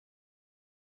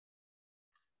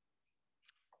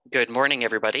Good morning,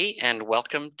 everybody, and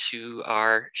welcome to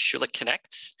our Schulich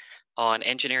Connects on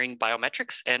engineering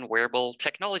biometrics and wearable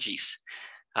technologies.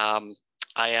 I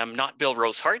am not Bill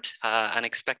Rosehart.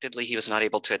 Unexpectedly, he was not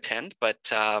able to attend, but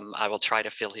I will try to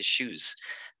fill his shoes.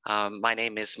 My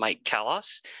name is Mike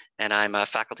Kalos, and I'm a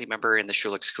faculty member in the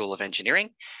Schulich School of Engineering,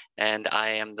 and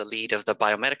I am the lead of the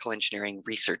Biomedical Engineering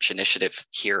Research Initiative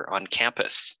here on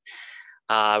campus.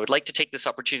 I would like to take this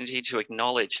opportunity to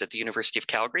acknowledge that the University of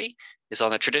Calgary is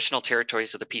on the traditional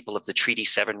territories of the people of the Treaty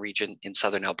 7 region in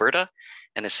southern Alberta,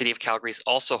 and the city of Calgary is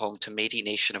also home to Métis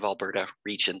Nation of Alberta,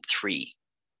 Region 3.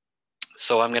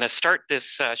 So I'm going to start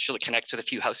this Schulich Connects with a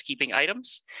few housekeeping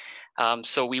items.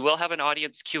 So we will have an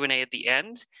audience Q&A at the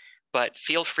end, but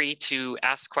feel free to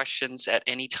ask questions at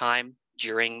any time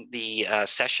during the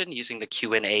session using the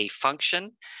Q&A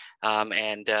function.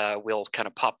 We'll kind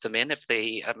of pop them in if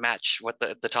they match what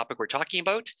the topic we're talking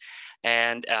about.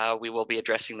 And we will be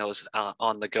addressing those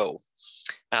on the go.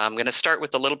 I'm going to start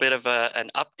with a little bit of an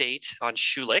update on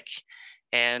Schulich.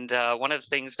 And one of the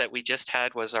things that we just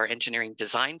had was our Engineering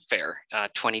Design Fair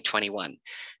 2021.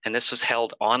 And this was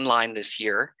held online this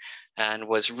year and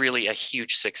was really a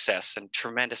huge success and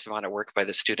tremendous amount of work by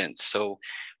the students. So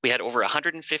we had over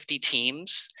 150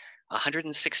 teams,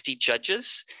 160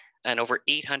 judges, and over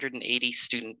 880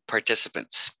 student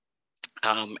participants.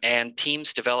 And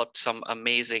teams developed some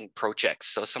amazing projects.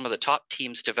 So some of the top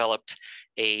teams developed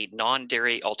a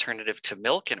non-dairy alternative to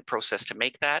milk and a process to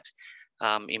make that.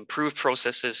 Improved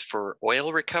processes for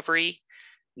oil recovery,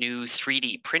 new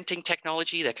 3D printing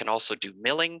technology that can also do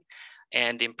milling,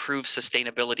 and improve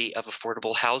sustainability of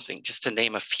affordable housing, just to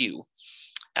name a few.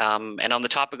 And on the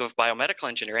topic of biomedical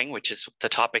engineering, which is the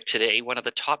topic today, one of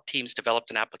the top teams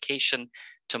developed an application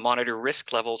to monitor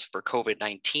risk levels for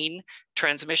COVID-19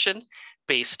 transmission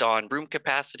based on room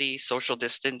capacity, social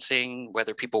distancing,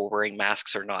 whether people were wearing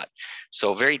masks or not.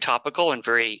 So very topical and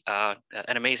very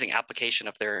an amazing application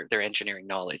of their engineering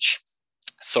knowledge.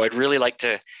 So I'd really like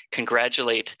to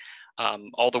congratulate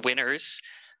all the winners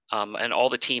and all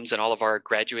the teams and all of our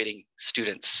graduating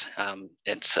students.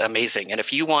 It's amazing. And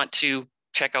if you want to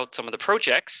check out some of the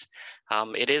projects,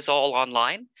 it is all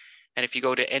online. And if you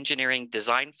go to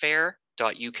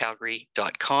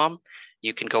engineeringdesignfair.ucalgary.com,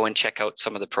 you can go and check out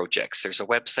some of the projects. There's a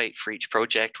website for each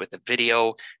project with a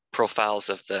video, profiles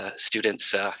of the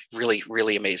students, really,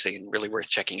 really amazing and really worth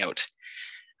checking out.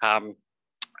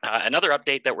 Another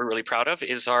update that we're really proud of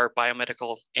is our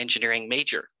biomedical engineering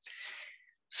major.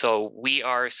 So we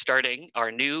are starting our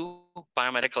new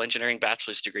biomedical engineering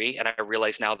bachelor's degree, and I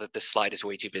realize now that this slide is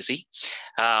way too busy.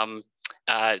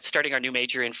 Starting our new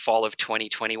major in fall of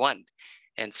 2021.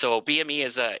 And so BME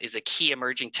is a key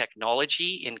emerging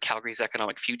technology in Calgary's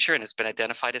economic future and has been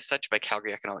identified as such by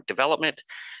Calgary Economic Development.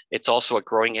 It's also a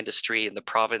growing industry in the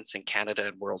province, in Canada,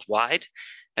 and worldwide.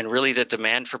 And really the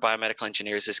demand for biomedical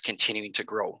engineers is continuing to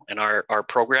grow, and our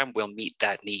program will meet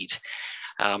that need.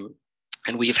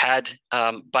 And we've had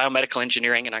biomedical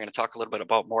engineering, and I'm going to talk a little bit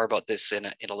more about this in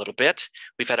a little bit.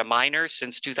 We've had a minor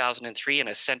since 2003 and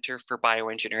a Center for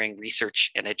Bioengineering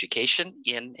Research and Education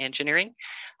in engineering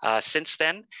since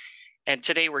then. And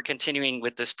today we're continuing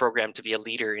with this program to be a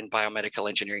leader in biomedical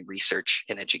engineering research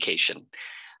and education.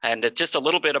 And just a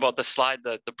little bit about the slide,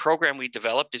 the program we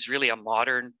developed is really a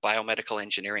modern biomedical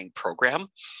engineering program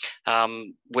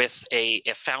with a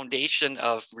foundation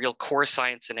of real core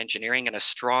science and engineering and a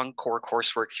strong core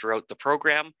coursework throughout the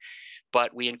program.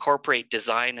 But we incorporate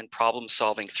design and problem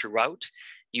solving throughout,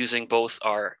 using both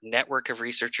our network of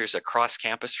researchers across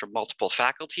campus from multiple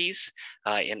faculties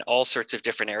in all sorts of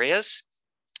different areas,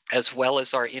 as well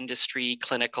as our industry,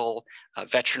 clinical,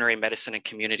 veterinary medicine, and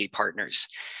community partners.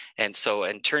 And so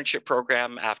internship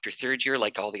program after third year,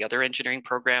 like all the other engineering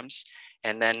programs.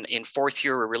 And then in fourth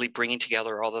year, we're really bringing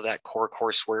together all of that core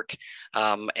coursework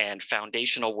and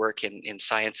foundational work in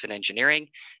science and engineering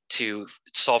to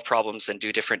solve problems and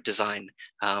do different design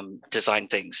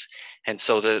things. And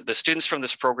so the students from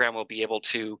this program will be able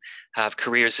to have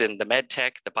careers in the med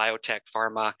tech, the biotech,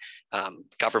 pharma,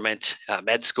 government,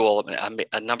 med school,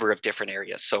 a number of different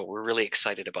areas. So we're really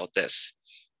excited about this.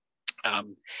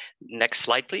 Next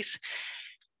slide, please.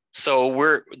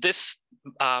 So this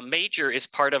major is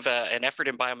part of an effort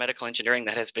in biomedical engineering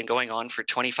that has been going on for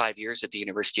 25 years at the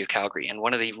University of Calgary. And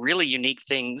one of the really unique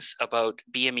things about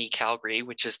BME Calgary,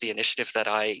 which is the initiative that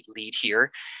I lead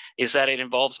here, is that it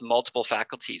involves multiple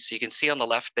faculties. So you can see on the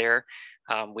left there,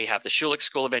 we have the Schulich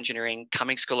School of Engineering,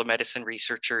 Cummings School of Medicine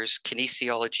researchers,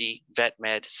 kinesiology, vet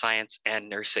med, science, and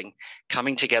nursing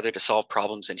coming together to solve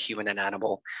problems in human and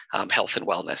animal health and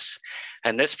wellness.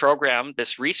 And this program,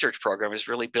 this research program, is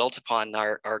really built upon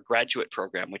our graduate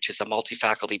program, which is a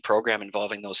multi-faculty program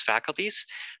involving those faculties,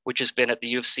 which has been at the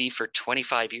U of C for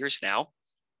 25 years now.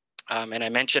 And I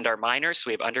mentioned our minors, so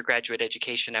we have undergraduate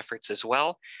education efforts as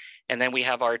well. And then we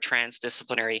have our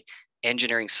transdisciplinary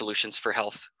engineering solutions for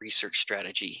health research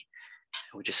strategy.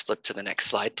 We just flip to the next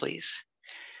slide, please.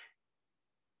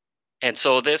 And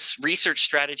so this research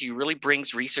strategy really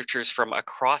brings researchers from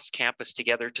across campus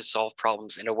together to solve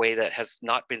problems in a way that has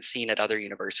not been seen at other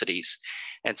universities.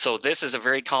 And so this is a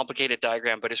very complicated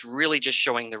diagram, but it's really just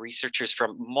showing the researchers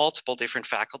from multiple different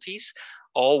faculties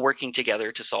all working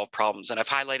together to solve problems. And I've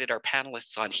highlighted our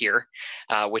panelists on here,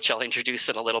 which I'll introduce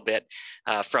in a little bit,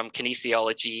 from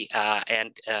kinesiology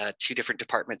and 2 different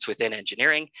departments within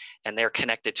engineering, and they're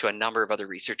connected to a number of other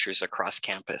researchers across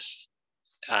campus.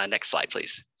 Next slide,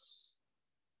 please.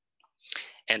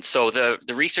 And so the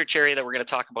research area that we're going to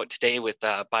talk about today with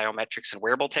biometrics and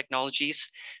wearable technologies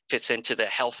fits into the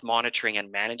health monitoring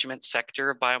and management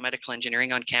sector of biomedical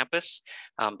engineering on campus.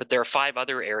 But there are 5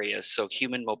 other areas. So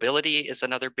human mobility is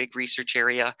another big research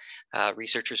area.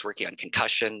 Researchers working on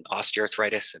concussion,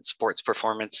 osteoarthritis, and sports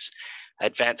performance.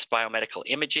 Advanced biomedical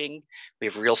imaging. We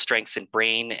have real strengths in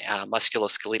brain,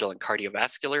 musculoskeletal, and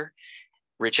cardiovascular.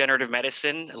 Regenerative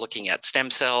medicine, looking at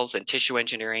stem cells and tissue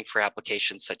engineering for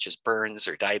applications such as burns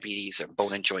or diabetes or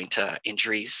bone and joint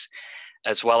injuries,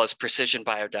 as well as precision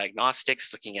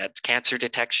biodiagnostics, looking at cancer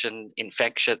detection,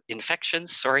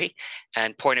 infections,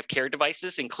 and point of care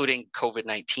devices, including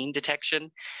COVID-19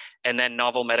 detection, and then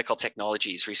novel medical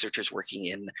technologies, researchers working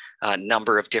in a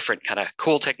number of different kind of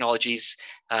cool technologies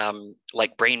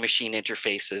like brain-machine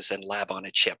interfaces and lab on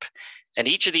a chip. And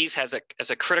each of these has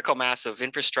a critical mass of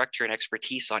infrastructure and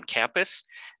expertise on campus,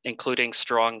 including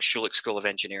strong Schulich School of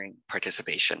Engineering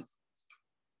participation.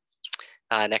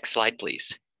 Next slide,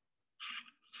 please.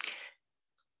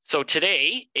 So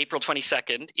today, April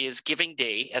 22nd, is Giving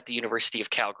Day at the University of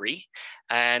Calgary,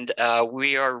 and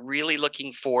we are really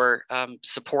looking for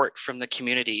support from the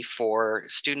community for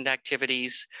student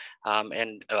activities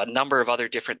and a number of other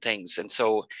different things. And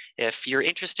so if you're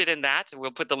interested in that,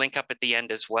 we'll put the link up at the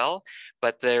end as well,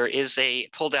 but there is a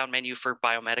pull-down menu for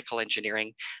biomedical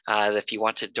engineering if you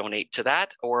want to donate to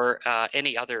that or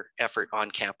any other effort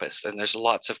on campus. And there's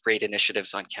lots of great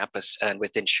initiatives on campus and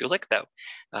within Schulich that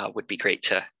would be great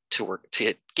to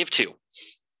give to.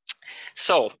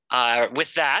 So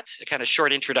with that, a kind of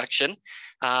short introduction,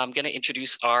 I'm going to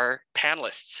introduce our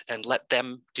panelists and let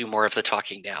them do more of the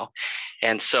talking now.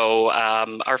 And so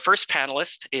our first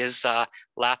panelist is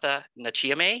Latha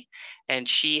Nachiame, and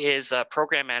she is a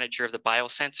program manager of the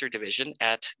biosensor division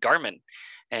at Garmin.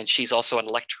 And she's also an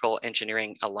electrical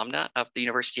engineering alumna of the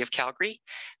University of Calgary.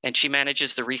 And she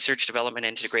manages the research, development,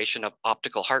 and integration of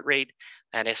optical heart rate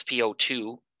and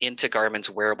SpO2 into Garmin's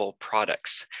wearable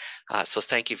products. So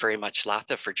thank you very much,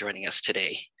 Latha, for joining us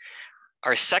today.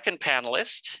 Our second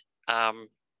panelist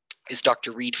is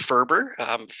Dr. Reid Ferber.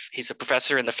 He's a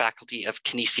professor in the Faculty of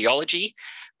Kinesiology,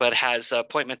 but has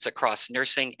appointments across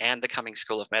nursing and the Cummings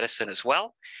School of Medicine as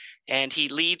well. And he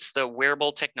leads the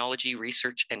Wearable Technology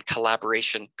Research and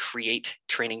Collaboration CREATE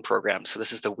training program. So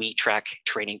this is the WeTrack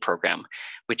training program,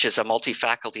 which is a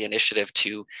multi-faculty initiative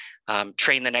to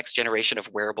train the next generation of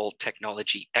wearable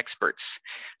technology experts.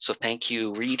 So thank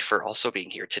you, Reid, for also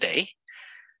being here today.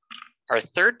 Our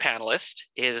third panelist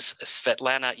is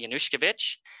Svetlana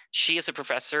Yanushkevich. She is a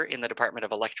professor in the Department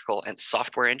of Electrical and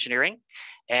Software Engineering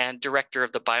and director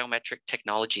of the Biometric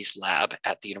Technologies Lab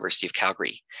at the University of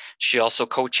Calgary. She also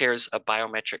co-chairs a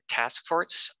biometric task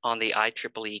force on the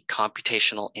IEEE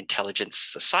Computational Intelligence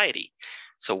Society.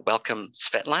 So welcome,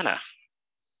 Svetlana.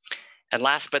 And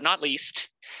last but not least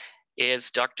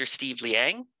is Dr. Steve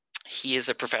Liang. He is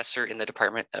a professor in the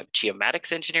Department of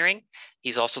Geomatics Engineering.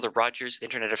 He's also the Rogers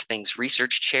Internet of Things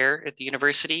Research Chair at the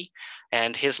university,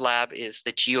 and his lab is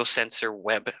the Geosensor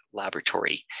Web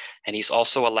Laboratory. And he's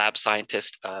also a lab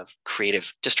scientist of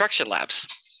Creative Destruction Labs.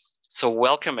 So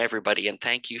welcome, everybody, and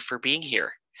thank you for being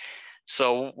here.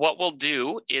 So what we'll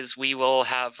do is we will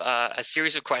have a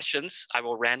series of questions. I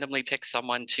will randomly pick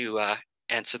someone to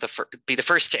be the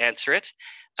first to answer it,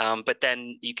 but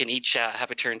then you can each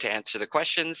have a turn to answer the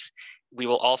questions. We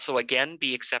will also, again,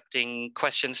 be accepting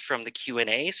questions from the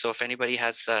Q&A. So if anybody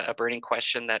has a burning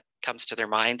question that comes to their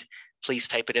mind, please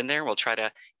type it in there. We'll try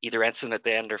to either answer them at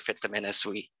the end or fit them in as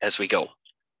we go.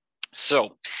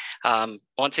 So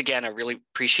once again, I really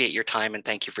appreciate your time and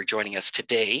thank you for joining us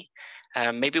today.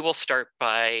 Maybe we'll start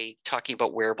by talking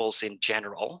about wearables in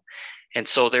general. And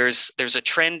so there's a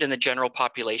trend in the general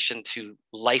population to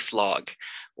life log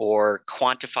or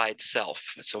quantified self,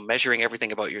 so measuring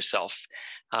everything about yourself.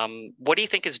 What do you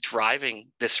think is driving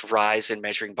this rise in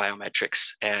measuring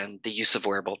biometrics and the use of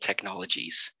wearable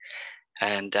technologies?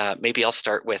 And maybe I'll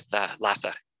start with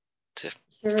Latha to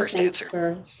first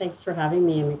answer. Thanks for having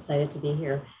me. I'm excited to be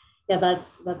here. Yeah,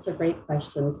 that's a great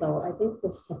question. So I think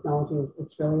this technology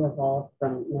it's really evolved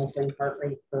from measuring heart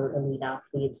rate for elite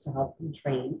athletes to help them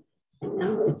train. And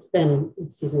now it's been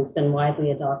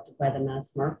widely adopted by the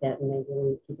mass market, and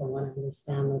people want to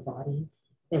understand their body.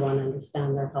 They want to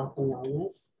understand their health and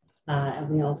wellness. And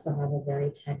we also have a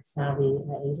very tech savvy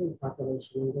aging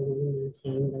population, and they want to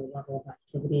maintain their level of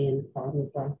activity and quality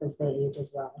of life as they age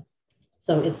as well.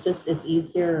 So it's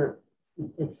easier.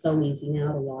 It's so easy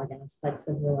now to log aspects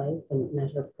of your life and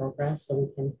measure progress. So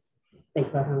we can think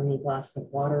about how many glasses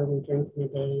of water we drink in a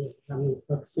day, how many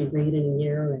books we read in a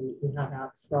year, and we have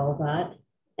apps for all that.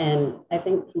 And I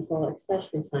think people,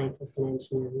 especially scientists and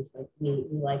engineers, like we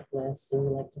like lists and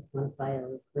we like to quantify our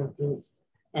improvements.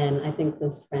 And I think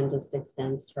this trend just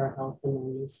extends to our health and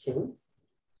wellness too.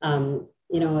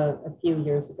 A few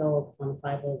years ago, a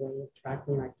quantifiable way of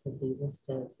tracking your activity was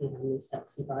to see how many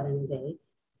steps you got in a day.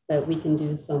 But we can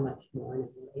do so much more now,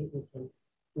 right?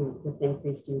 With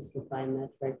increased use of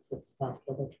biometrics, it's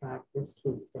possible to track your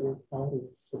sleep and your quality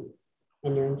of sleep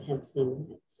and your intensity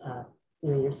limits,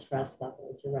 your stress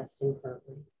levels, your resting heart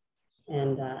rate.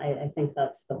 And I think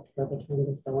that's where the trend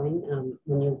is going.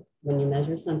 When you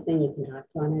measure something, you can act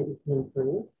on it, you can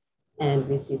improve. And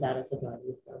we see that as a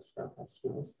driving force for our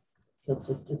customers. So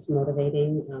it's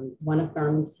motivating. One of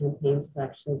Garmin's campaigns is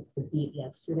actually the beat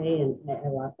yesterday, and I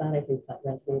love that. I think that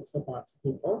resonates with lots of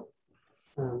people.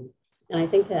 And I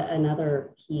think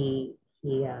another key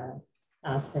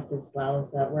aspect as well is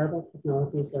that wearable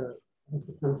technologies have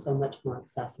become so much more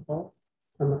accessible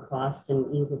from a cost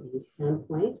and ease of use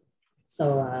standpoint.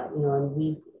 So, and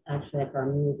we actually at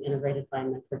Garmin, we've integrated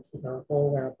biometrics into our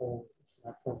whole wearable. So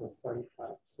that's over 40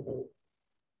 products today.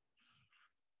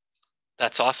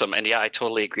 That's awesome. And yeah, I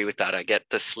totally agree with that. I get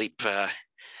the sleep,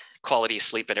 quality of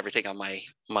sleep and everything on my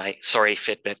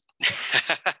Fitbit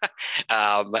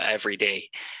every day.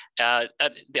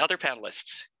 The other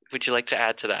panelists, would you like to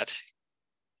add to that?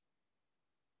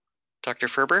 Dr.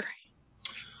 Ferber?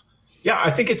 Yeah,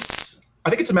 I think it's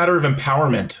a matter of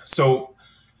empowerment. So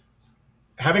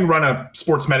having run a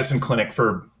sports medicine clinic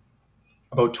for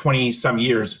about 20 some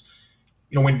years,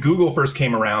 when Google first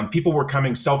came around, people were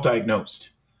coming self-diagnosed.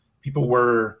 People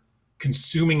were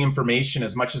consuming information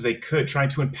as much as they could, trying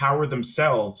to empower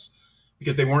themselves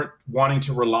because they weren't wanting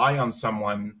to rely on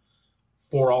someone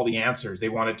for all the answers. They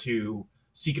wanted to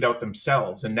seek it out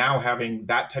themselves. And now having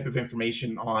that type of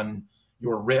information on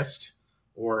your wrist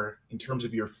or in terms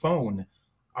of your phone,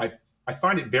 I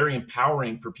find it very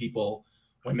empowering for people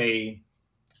when they,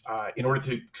 in order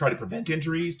to try to prevent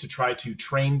injuries, to try to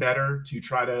train better, to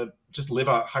try to just live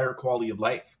a higher quality of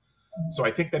life. So I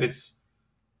think that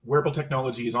wearable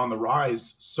technology is on the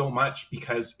rise so much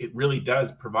because it really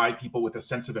does provide people with a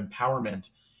sense of empowerment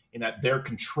in that they're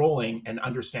controlling and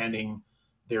understanding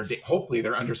hopefully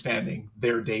they're understanding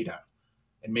their data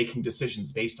and making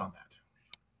decisions based on that.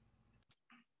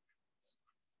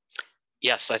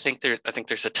 Yes, I think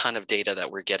there's a ton of data that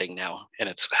we're getting now, and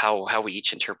it's how we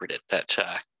each interpret it that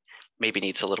maybe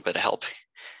needs a little bit of help.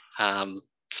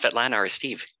 Svetlana or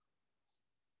Steve?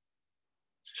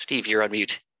 Steve, you're on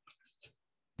mute.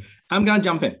 I'm gonna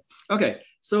jump in. Okay,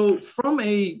 so from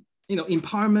a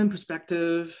empowerment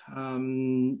perspective,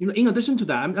 in addition to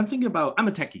that, I'm thinking about I'm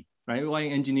a techie, right?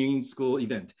 Like engineering school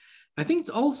event. I think it's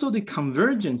also the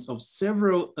convergence of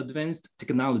several advanced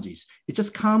technologies. It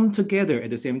just come together at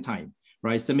the same time,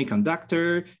 right?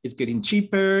 Semiconductor is getting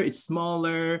cheaper, it's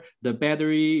smaller, the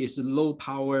battery is low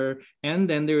power, and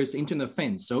then there is Internet of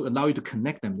Things, so allow you to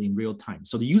connect them in real time.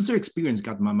 So the user experience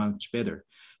got much better.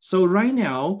 So right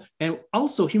now, and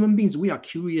also human beings, we are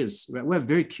curious, right? We're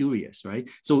very curious, right?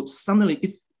 So suddenly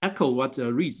it's echo what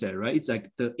Reed said, right? It's like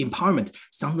the empowerment.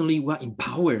 Suddenly we're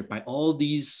empowered by all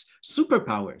these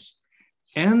superpowers.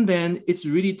 And then it's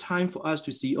really time for us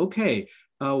to see, okay,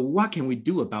 what can we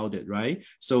do about it, right?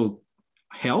 So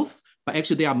health, but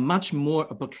actually there are much more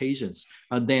applications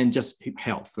than just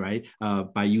health, right?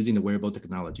 By using the wearable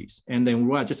technologies. And then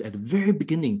we're just at the very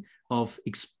beginning of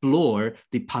explore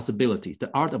the possibilities,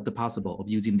 the art of the possible of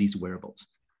using these wearables.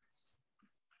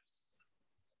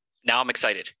 Now I'm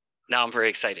excited. Now I'm very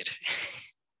excited.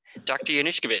 Dr.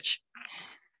 Januszkiewicz.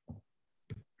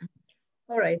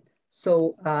 All right.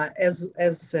 So as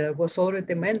was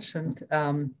already mentioned,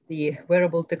 the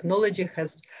wearable technology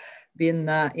has been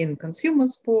in consumer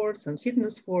sports and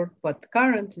fitness sport, but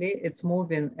currently it's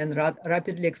moving and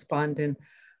rapidly expanding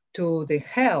to the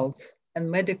health and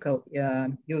medical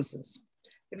uses.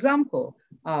 Example,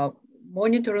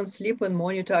 monitoring sleep and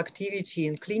monitor activity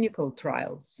in clinical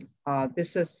trials.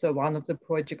 This is one of the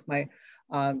projects my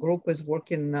group is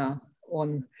working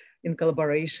in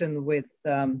collaboration with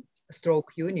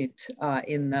stroke unit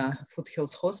in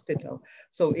Foothills Hospital.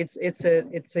 So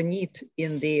it's a need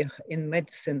in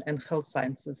medicine and health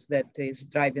sciences that is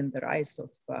driving the rise of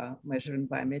measuring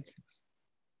biometrics.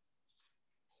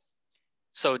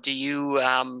 So do you,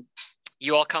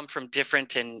 you all come from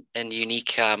different and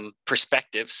unique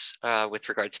perspectives with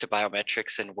regards to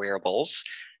biometrics and wearables.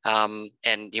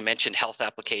 And you mentioned health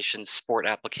applications, sport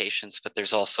applications, but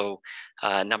there's also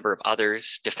a number of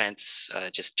others, defense,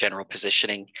 just general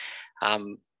positioning.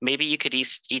 Maybe you could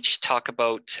each talk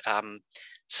about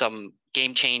some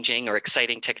game-changing or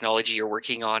exciting technology you're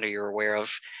working on or you're aware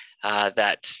of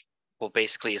that will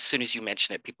basically, as soon as you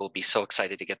mention it, people will be so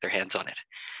excited to get their hands on it.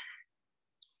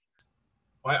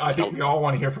 Well, I think we all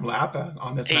want to hear from Latha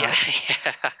on this matter.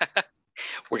 Yeah.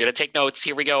 We're going to take notes.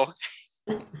 Here we go.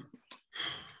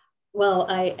 Well,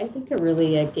 I think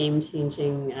a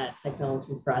game-changing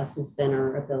technology for us has been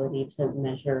our ability to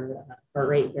measure heart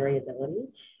rate variability.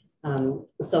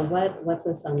 So what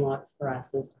this unlocks for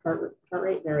us is heart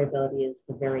rate variability is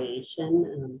the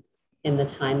variation in the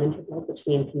time interval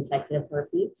between consecutive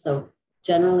heartbeats. So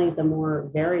generally, the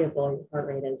more variable your heart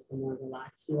rate is, the more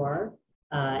relaxed you are.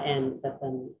 But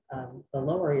then the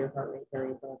lower your heart rate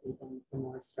variability, then the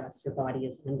more stress your body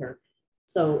is under.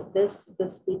 So this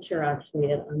feature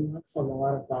actually, it unlocks a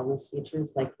lot of wellness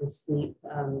features like your sleep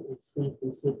and sleep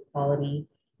quality,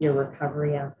 your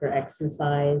recovery after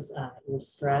exercise, your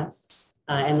stress.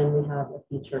 And then we have a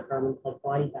feature Garmin called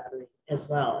Body Battery as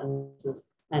well. And this is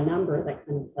a number that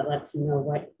lets you know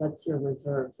what's your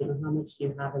reserves, how much do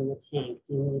you have in the tank?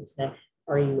 Do you need to,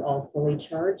 are you all fully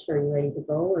charged? Are you ready to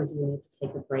go? Or do you need to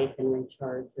take a break and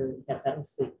recharge or get better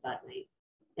sleep that night?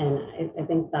 And I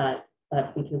think that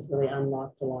feature has really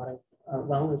unlocked a lot of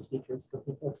wellness features for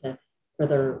people for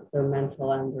their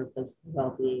mental and their physical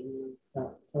well-being,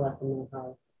 to let them know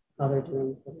how they're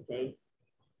doing for the day.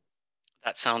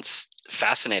 That sounds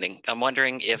fascinating. I'm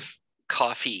wondering if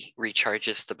coffee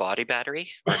recharges the body battery,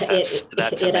 or if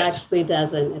it actually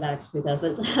doesn't. It actually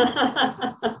doesn't.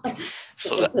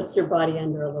 So it puts your body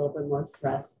under a little bit more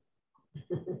stress.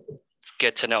 It's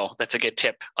good to know. That's a good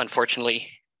tip. Unfortunately,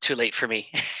 too late for me.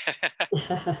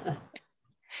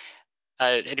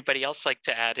 Anybody else like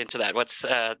to add into that? What's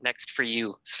next for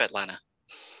you, Svetlana?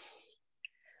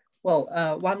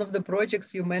 Well, one of the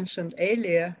projects you mentioned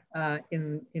earlier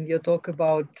in your talk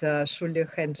about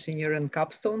Schulich Engineering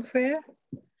Capstone Fair,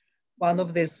 one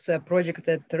of this project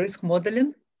at risk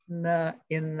modeling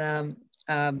in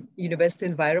university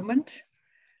environment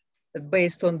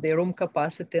based on the room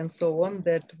capacity and so on.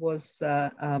 That was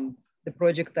the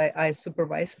project I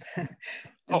supervised and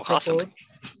proposed. Awesome.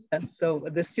 And so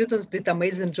the students did an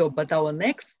amazing job, but our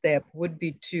next step would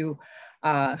be to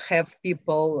have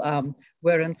people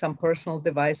wearing some personal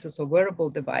devices or wearable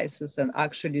devices and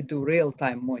actually do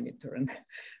real-time monitoring.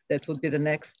 That would be the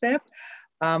next step.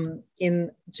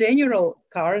 In general,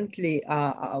 currently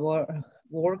our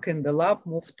work in the lab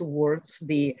moved towards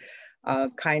the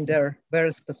kind of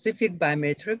very specific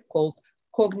biometric called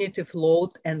cognitive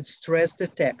load and stress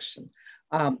detection.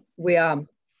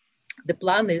 The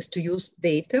plan is to use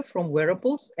data from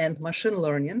wearables and machine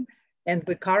learning, and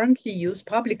we currently use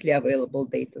publicly available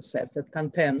data sets that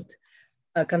contain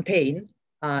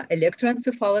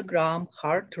electroencephalogram,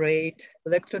 heart rate,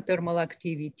 electrothermal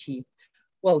activity.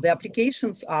 Well, the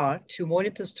applications are to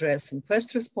monitor stress in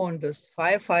first responders,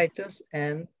 firefighters,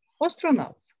 and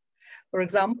astronauts. For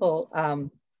example,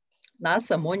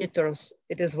 NASA monitors,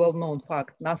 it is well-known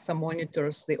fact, NASA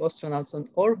monitors the astronauts on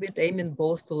orbit, aiming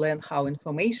both to learn how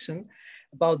information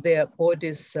about their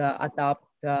bodies adapt,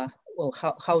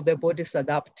 how their bodies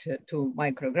adapt to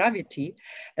microgravity,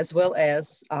 as well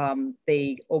as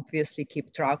they obviously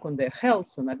keep track on their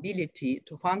health and ability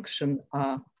to function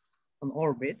on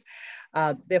orbit.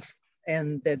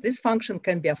 This function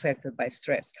can be affected by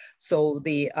stress. So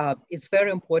it's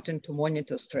very important to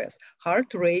monitor stress.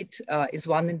 Heart rate is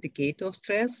one indicator of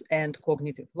stress and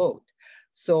cognitive load.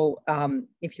 So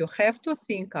if you have to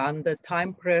think under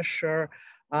time pressure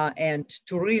and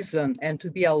to reason and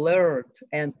to be alert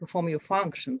and perform your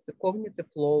functions, the cognitive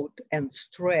load and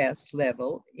stress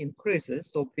level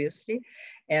increases, obviously,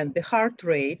 and the heart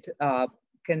rate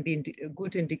can be a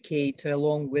good indicator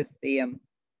along with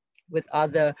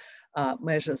other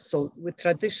measures. So we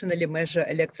traditionally measure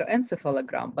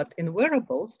electroencephalogram, but in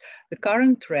wearables, the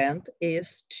current trend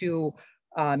is to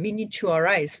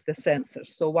miniaturize the sensors.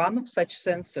 So one of such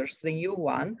sensors, the new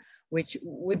one, which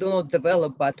we do not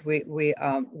develop, but we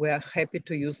are happy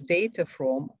to use data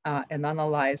from and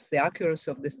analyze the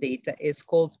accuracy of this data, is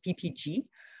called PPG,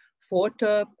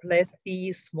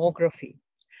 photoplethysmography.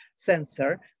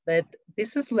 sensor, that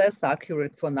this is less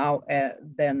accurate for now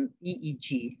than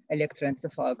EEG,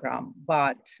 electroencephalogram,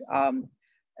 but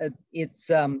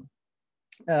it's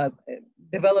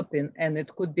developing, and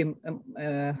it could be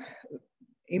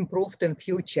improved in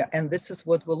future. And this is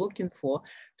what we're looking for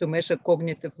to measure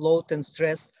cognitive load and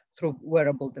stress through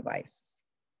wearable devices.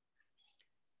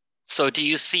 So do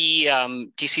you see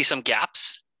some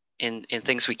gaps in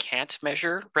things we can't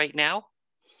measure right now,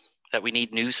 that we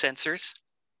need new sensors?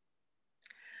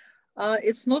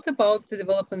 It's not about the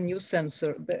developing new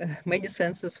sensor. Many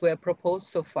sensors were proposed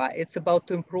so far. It's about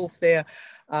to improve their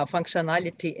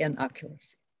functionality and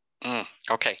accuracy.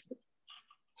 Okay.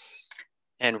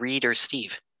 And Reed or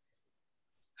Steve?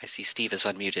 I see Steve is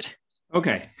unmuted.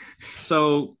 Okay,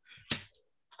 so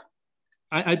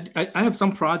I have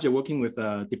some project working with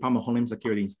Department of Homeland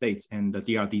Security in States and the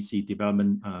DRDC,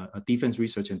 Defense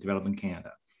Research and Development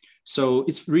Canada. So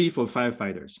it's really for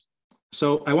firefighters.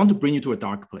 So I want to bring you to a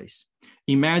dark place.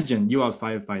 Imagine you are a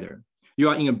firefighter. You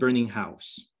are in a burning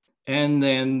house, and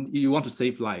then you want to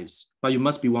save lives, but you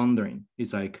must be wondering,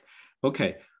 it's like,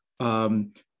 okay,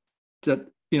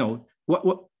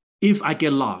 what if I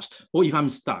get lost or if I'm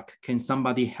stuck, can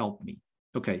somebody help me?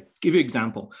 Okay, give you an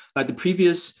example. Like the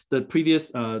previous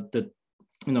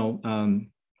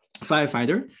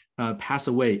firefighter passed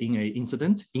away in an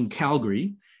incident in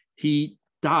Calgary. He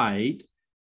died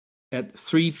at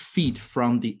 3 feet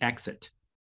from the exit.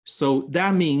 So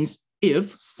that means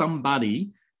if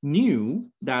somebody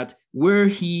knew that where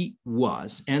he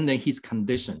was and then his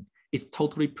condition is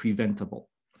totally preventable.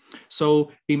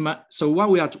 So what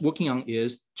we are working on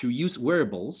is to use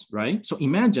wearables, right? So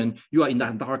imagine you are in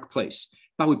that dark place,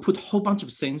 but we put a whole bunch of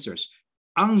sensors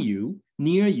on you,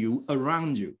 near you,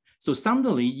 around you. So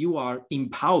suddenly you are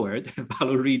empowered,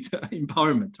 follow Reed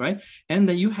empowerment, right? And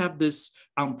then you have this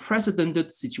unprecedented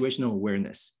situational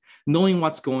awareness, knowing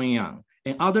what's going on,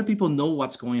 and other people know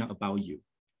what's going on about you,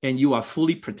 and you are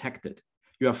fully protected.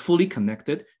 You are fully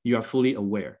connected. You are fully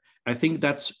aware. I think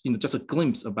that's just a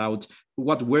glimpse about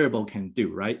what wearable can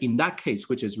do, right? In that case,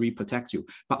 which is really protect you.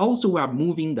 But also we are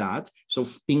moving that, so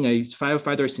in a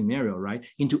firefighter scenario, right,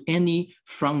 into any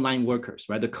frontline workers,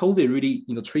 right? The COVID really,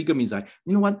 triggered me, is like,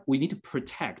 you know what, we need to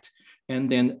protect,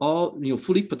 and then all,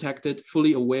 fully protected,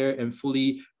 fully aware, and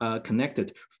fully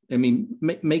connected. I mean,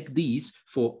 make these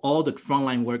for all the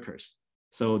frontline workers.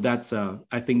 So that's,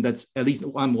 I think that's at least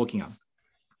what I'm working on.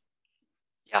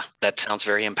 Yeah, that sounds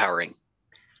very empowering.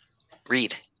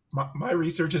 Reed. My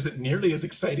research isn't nearly as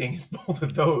exciting as both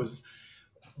of those.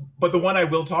 But the one I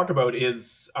will talk about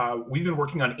is we've been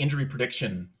working on injury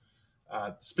prediction,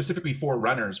 specifically for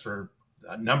runners for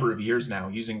a number of years now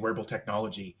using wearable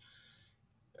technology.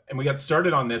 And we got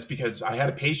started on this because I had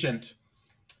a patient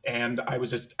and I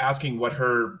was just asking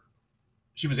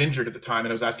she was injured at the time,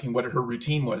 and I was asking what her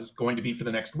routine was going to be for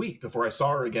the next week before I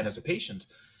saw her again as a patient.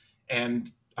 And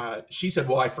she said,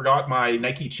 well, I forgot my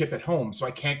Nike chip at home, so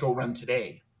I can't go run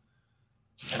today.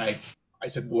 And I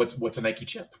said, well, what's a Nike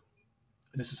chip?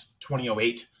 And this is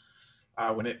 2008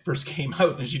 when it first came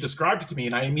out. And she described it to me,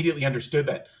 and I immediately understood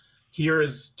that here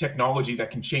is technology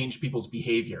that can change people's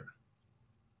behavior.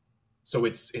 So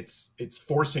it's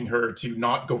forcing her to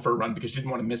not go for a run because she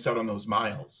didn't want to miss out on those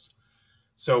miles.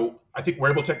 So I think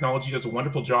wearable technology does a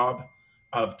wonderful job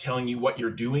of telling you what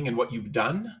you're doing and what you've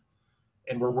done.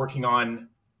 And we're working on,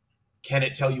 can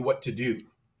it tell you what to do?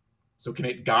 So can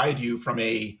it guide you from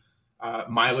a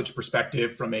mileage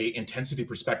perspective, from a intensity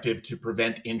perspective, to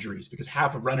prevent injuries? Because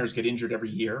half of runners get injured every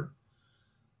year.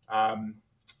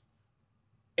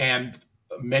 And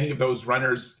many of those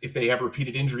runners, if they have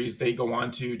repeated injuries, they go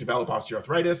on to develop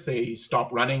osteoarthritis, they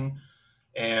stop running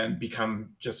and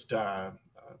become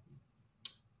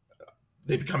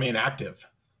they become inactive.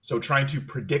 So trying to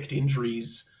predict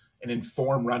injuries and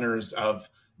inform runners of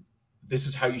this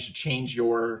is how you should change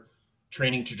your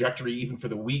training trajectory even for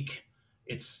the week.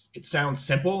 It sounds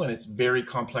simple and it's very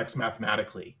complex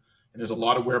mathematically. And there's a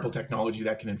lot of wearable technology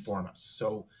that can inform us.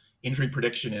 So injury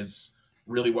prediction is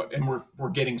really and we're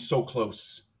getting so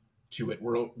close to it.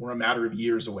 We're a matter of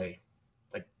years away,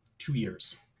 like 2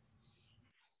 years.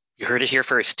 You heard it here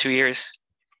first, 2 years.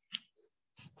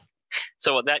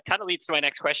 So that kind of leads to my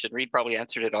next question. Reed probably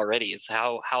answered it already, is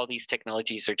how these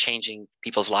technologies are changing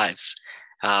people's lives,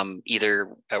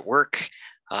 either at work,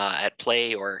 at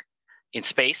play, or in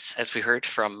space, as we heard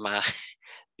from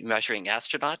measuring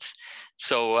astronauts.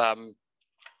 So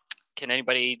can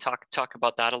anybody talk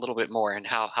about that a little bit more, and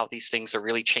how these things are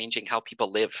really changing how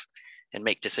people live and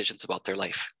make decisions about their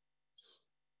life?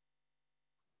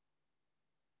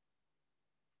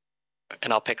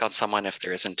 And I'll pick on someone if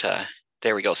there isn't.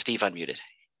 There we go. Steve unmuted.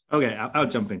 Okay, I'll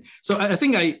jump in. So I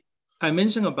think I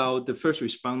mentioned about the first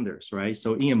responders, right?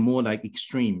 So in a more like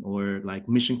extreme or like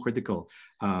mission critical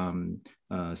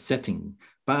setting.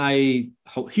 But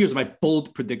here's my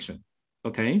bold prediction,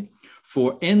 okay?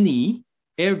 For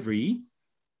every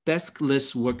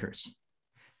deskless workers,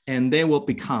 and they will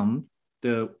become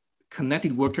the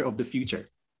connected worker of the future.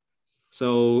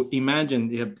 So imagine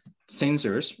you have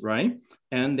sensors, right?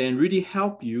 And then really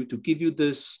help you to give you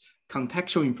this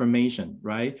contextual information,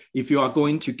 right? If you are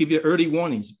going to give you early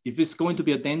warnings, if it's going to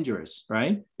be dangerous,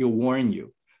 right? It'll warn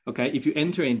you. Okay, if you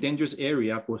enter a dangerous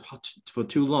area for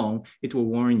too long, it will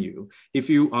warn you. If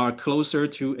you are closer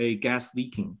to a gas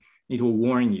leaking, it will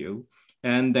warn you.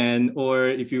 And then, or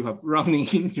if you have running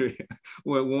injury,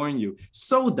 will warn you,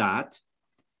 so that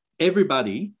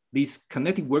everybody, these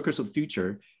connected workers of the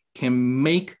future, can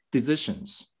make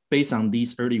decisions based on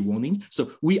these early warnings.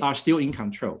 So we are still in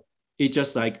control. It's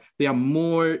just like there are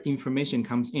more information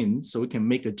comes in, so we can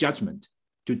make a judgment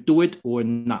to do it or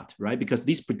not, right? Because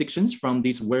these predictions from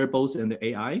these wearables and the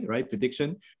AI, right,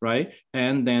 prediction, right?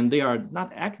 And then they are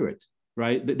not accurate,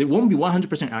 right? They won't be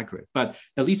 100% accurate, but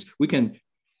at least we can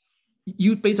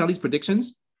use based on these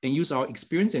predictions and use our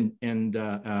experience and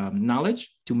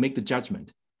knowledge to make the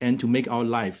judgment and to make our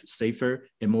life safer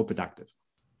and more productive.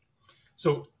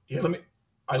 So yeah,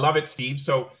 I love it, Steve.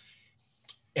 So,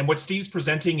 and what Steve's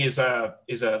presenting is a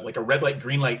like a red light,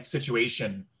 green light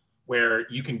situation where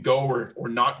you can go or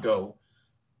not go.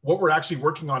 What we're actually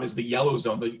working on is the yellow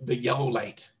zone, the yellow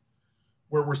light,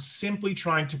 where we're simply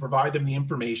trying to provide them the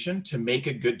information to make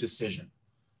a good decision.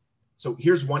 So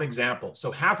here's one example.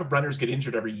 So half of runners get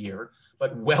injured every year,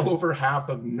 but well over half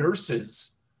of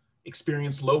nurses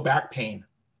experience low back pain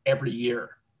every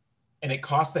year. And it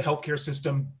costs the healthcare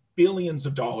system billions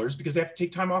of dollars because they have to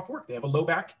take time off work. They have a low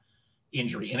back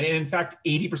injury. And in fact,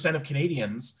 80% of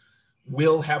Canadians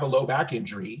will have a low back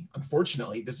injury.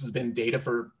 Unfortunately, this has been data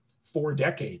for 4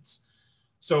 decades.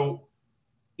 So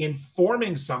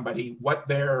informing somebody what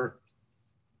their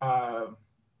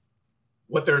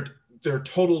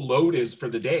total load is for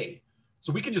the day.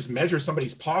 So we can just measure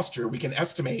somebody's posture. We can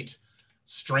estimate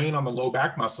strain on the low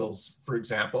back muscles, for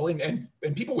example, and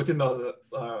people within the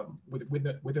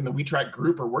within the WeTrack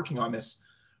group are working on this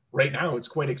right now. It's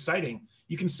quite exciting.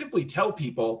 You can simply tell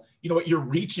people, you know what, you're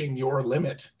reaching your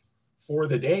limit for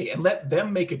the day, and let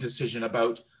them make a decision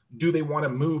about, do they want to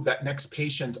move that next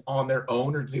patient on their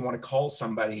own, or do they want to call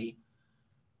somebody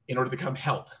in order to come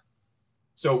help?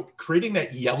 So creating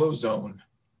that yellow zone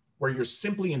where you're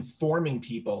simply informing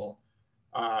people,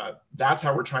 that's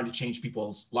how we're trying to change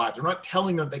people's lives. We're not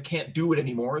telling them they can't do it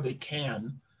anymore. They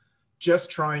can,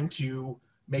 just trying to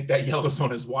make that yellow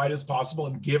zone as wide as possible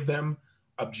and give them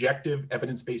objective,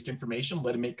 evidence-based information,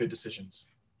 let them make good decisions.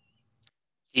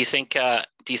 Do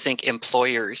you think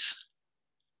employers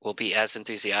will be as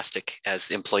enthusiastic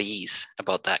as employees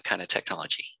about that kind of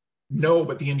technology? No,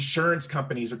 but the insurance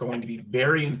companies are going to be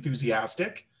very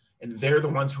enthusiastic, and they're the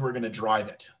ones who are going to drive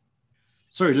it.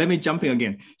 Sorry, let me jump in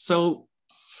again. So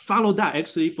follow that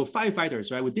actually for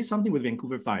firefighters, right? We did something with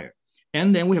Vancouver Fire.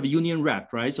 And then we have a union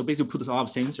rep, right? So basically put a lot of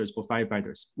sensors for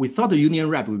firefighters. We thought the union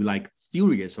rep would be like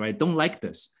furious, right? Don't like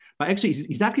this. But actually it's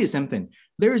exactly the same thing.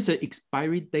 There is an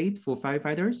expiry date for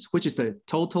firefighters, which is the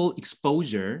total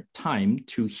exposure time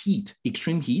to heat,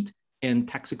 extreme heat and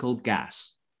toxic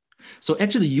gas. So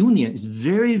actually the union is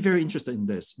very, very interested in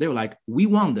this. They were like, we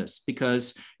want this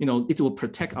because, you know, it will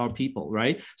protect our people,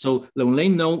 right? So when they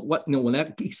know what, you know, when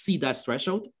they exceed that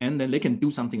threshold, and then they can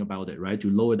do something about it, right? To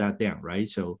lower that down, right?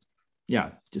 So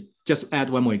yeah, just add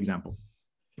one more example.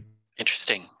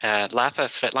 Interesting. Latha,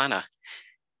 Svetlana.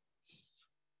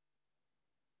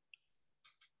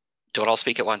 Don't all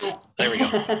speak at once. There we go.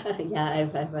 Yeah,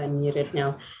 I've unmuted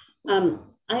now.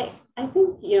 I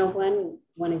think, you know,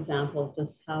 one example is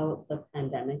just how the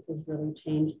pandemic has really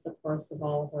changed the course of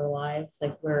all of our lives.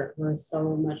 Like we're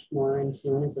so much more in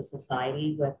tune as a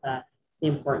society with the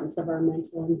importance of our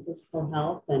mental and physical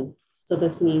health. And so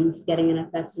this means getting enough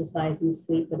exercise and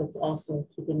sleep, but it's also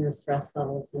keeping your stress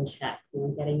levels in check, you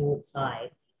know, getting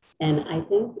outside. And I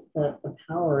think the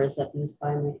power is that these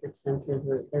biometric sensors,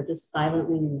 they're just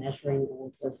silently measuring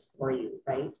all of this for you,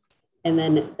 right? And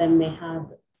then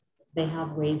they have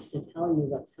ways to tell you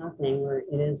what's happening, where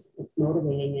it's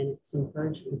motivating and it's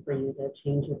encouraging for you to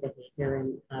change your behavior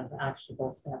and have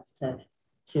actionable steps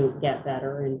to get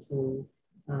better and to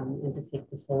take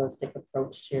this holistic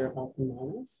approach to your health and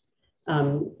wellness.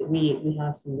 We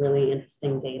have some really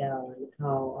interesting data on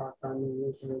how our farming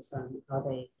users, how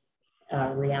they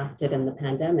reacted in the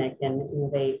pandemic, and you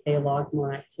know, they logged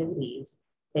more activities.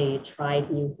 They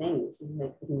tried new things.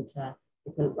 They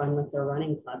couldn't run with their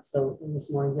running club, so it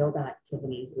was more yoga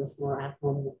activities. It was more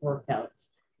at-home workouts.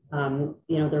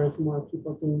 there was more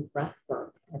people doing breath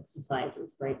work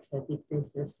exercises, right, to decrease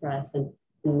their stress, and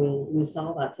we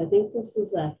saw that. So I think this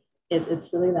is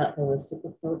it's really that holistic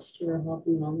approach to your health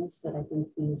and wellness that I think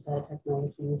these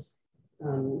technologies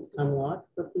unlock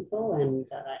for people,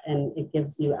 and it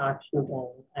gives you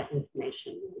actionable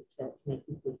information to make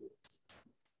improvements.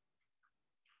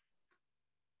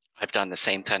 I've done the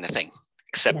same kind of thing,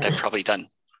 except I've probably done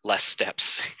less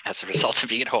steps as a result of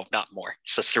being at home, not more.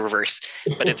 It's just the reverse.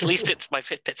 But at least it's my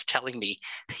Fitbit's telling me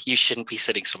you shouldn't be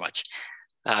sitting so much.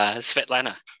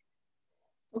 Svetlana.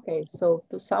 Okay, so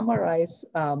to summarize,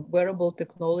 wearable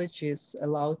technologies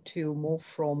allow to move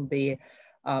from the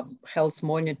health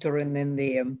monitoring in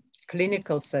the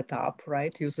clinical setup,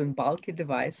 right, using bulky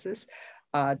devices,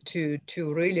 to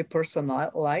really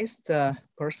personalized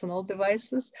personal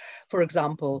devices. For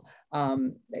example,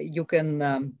 you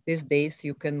can, these days,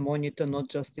 you can monitor not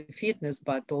just the fitness,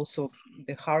 but also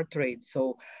the heart rate.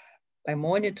 So by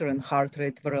monitoring heart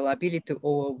rate variability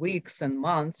over weeks and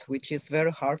months, which is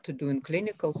very hard to do in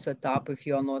clinical setup if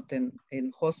you are not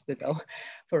in hospital,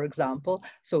 for example.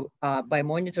 So by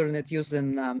monitoring it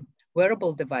using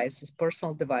wearable devices,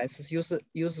 personal devices,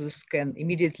 users can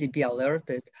immediately be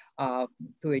alerted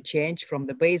to a change from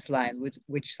the baseline,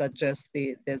 which suggests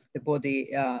that the body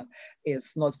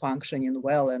is not functioning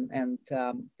well, and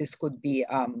this could be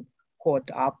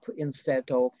caught up instead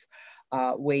of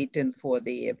waiting for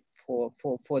the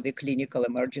clinical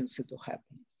emergency to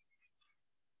happen.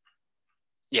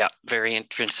 Yeah, very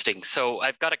interesting. So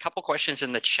I've got a couple questions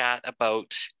in the chat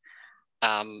about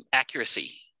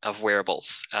accuracy of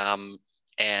wearables.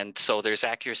 And so there's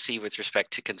accuracy with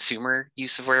respect to consumer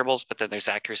use of wearables, but then there's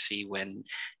accuracy when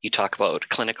you talk about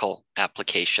clinical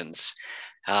applications.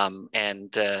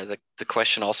 The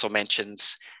question also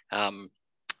mentions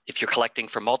if you're collecting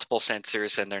from multiple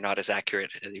sensors and they're not as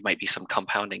accurate, there might be some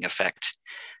compounding effect.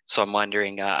 So I'm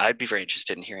wondering, I'd be very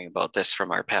interested in hearing about this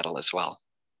from our panel as well.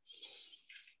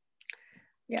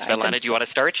 Yeah, Svetlana, do you want to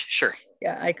start? Sure.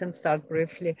 Yeah, I can start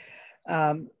briefly.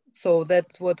 So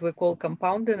that's what we call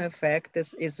compounding effect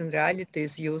is in reality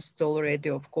is used already,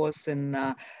 of course, in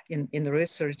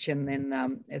research and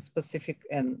in specific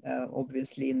and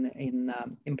obviously in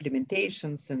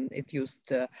implementations, and it used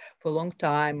for a long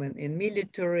time in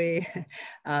military.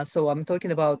 So I'm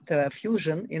talking about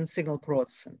fusion in signal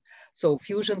processing. So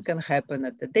fusion can happen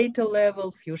at the data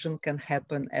level, fusion can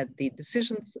happen at the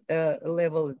decisions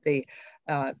level, the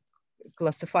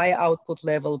classify output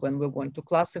level when we want to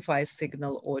classify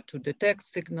signal or to detect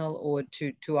signal or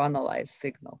to analyze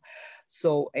signal.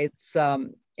 So it's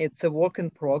a work in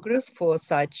progress for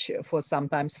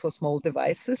sometimes for small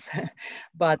devices.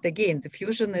 But again, the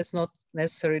fusion is not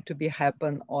necessary to be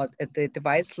happen at the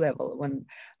device level. When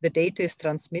the data is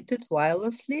transmitted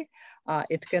wirelessly,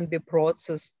 it can be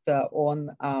processed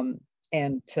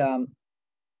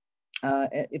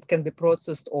it can be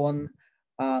processed on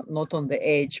not on the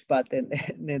edge, but in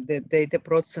the data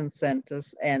processing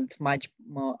centers, and much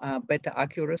more better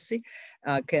accuracy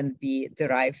can be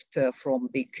derived from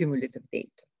the cumulative data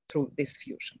through this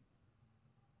fusion.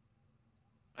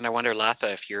 And I wonder,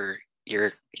 Latha, if your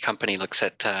company looks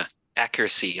at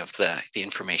accuracy of the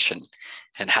information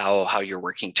and how you're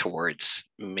working towards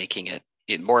making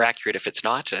it more accurate if it's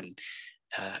not, and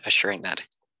assuring that.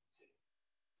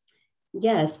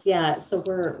 Yes, yeah. So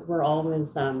we're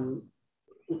always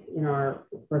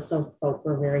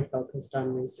we're very focused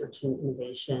on research and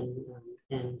innovation,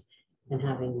 and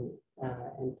having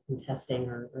and testing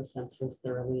our sensors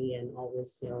thoroughly, and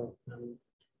always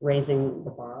raising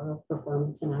the bar of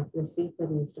performance and accuracy for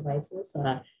these devices.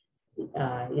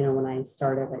 When I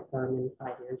started at Garmin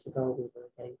 5 years ago, we were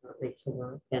getting heart rate to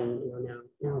work, and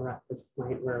now we're at this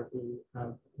point where we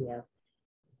have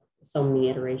so many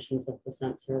iterations of the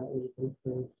sensor that we've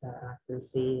improved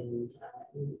accuracy, and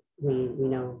we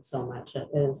know so much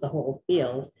as a whole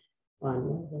field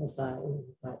on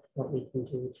what we can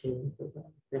do to improve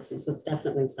accuracy. So it's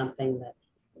definitely something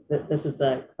that this is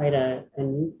quite a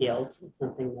new field. So it's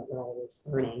something that we're always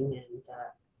learning,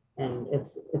 and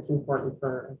it's important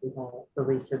for for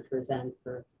researchers and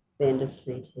for the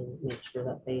industry to make sure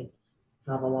that they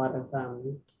have a lot of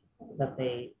that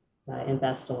they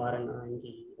invest a lot in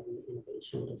R&D and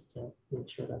innovation, just to make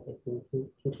sure that they can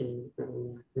continue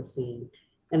improving accuracy.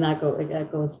 And that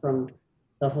goes from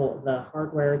the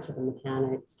hardware to the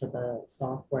mechanics to the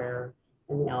software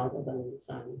and the algorithms.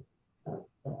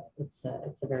 It's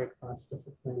a very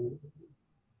cross-discipline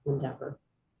endeavor.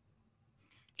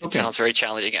 It sounds very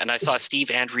challenging. And I saw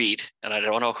Steve and Reed, and I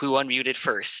don't know who unmuted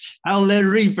first. I'll let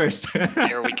Reed first.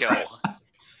 There we go.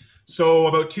 So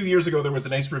about 2 years ago, there was a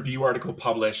nice review article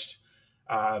published.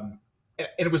 And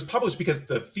and it was published because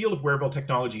the field of wearable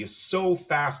technology is so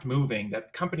fast moving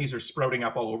that companies are sprouting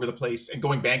up all over the place and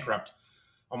going bankrupt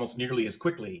almost nearly as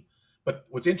quickly. But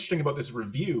what's interesting about this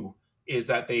review is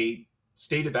that they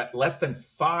stated that less than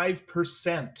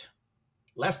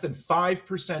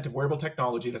 5% of wearable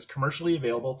technology that's commercially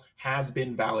available has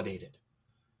been validated.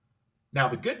 Now,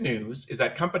 the good news is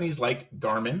that companies like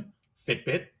Garmin,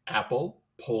 Fitbit, Apple,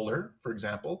 Polar, for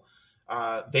example,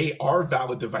 they are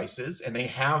valid devices, and they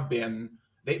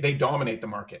dominate the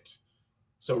market.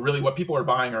 So really what people are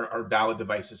buying are valid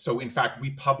devices. So in fact,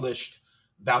 we published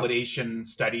validation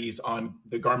studies on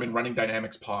the Garmin Running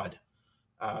Dynamics Pod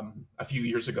a few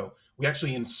years ago. We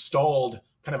actually installed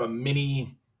kind of a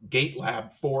mini gait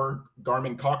lab for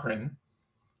Garmin Cochrane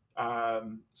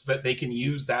so that they can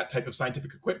use that type of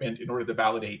scientific equipment in order to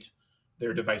validate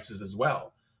their devices as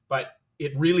well. But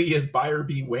it really is buyer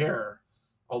beware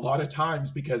a lot of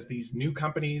times, because these new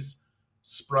companies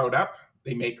sprout up,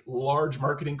 they make large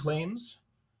marketing claims,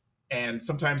 and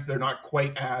sometimes they're not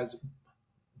quite as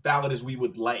valid as we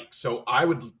would like. So I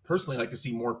would personally like to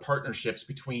see more partnerships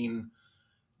between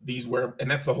these,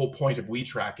 and that's the whole point of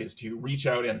WeTrack, is to reach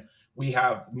out, and we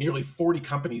have nearly 40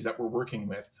 companies that we're working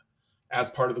with as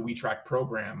part of the WeTrack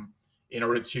program in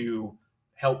order to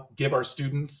help give our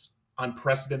students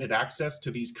unprecedented access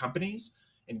to these companies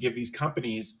and give these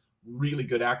companies really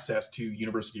good access to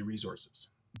university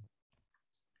resources.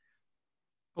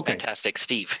 Okay. Fantastic,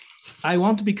 Steve. I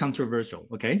want to be controversial,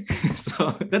 okay? So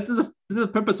this is the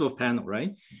purpose of panel,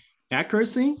 right?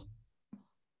 Accuracy.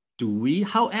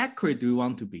 How accurate do we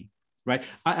want to be, right?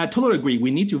 I totally agree. We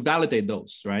need to validate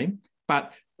those, right?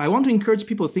 But I want to encourage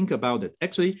people to think about it.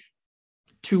 Actually,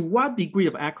 to what degree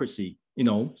of accuracy,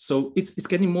 so it's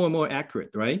getting more and more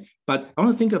accurate, right? But I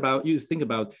want to think about,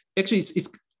 actually it's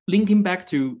linking back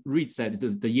to Reed said,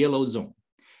 the yellow zone,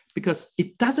 because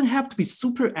it doesn't have to be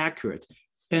super accurate.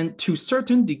 And to a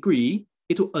certain degree,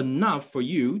 it will enough for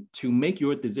you to make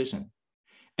your decision.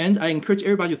 And I encourage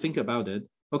everybody to think about it,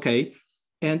 okay?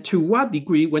 And to what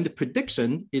degree, when the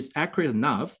prediction is accurate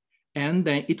enough, and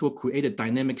then it will create a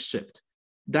dynamic shift.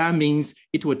 That means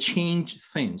it will change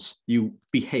things you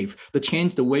behave,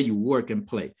 change the way you work and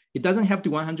play. It doesn't have to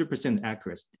be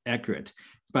 100% accurate.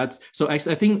 But so I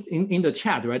think in the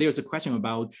chat, right, there's a question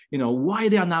about, why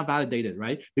they are not validated,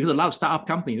 right? Because a lot of startup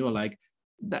companies are like,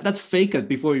 that's fake it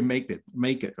before you make it,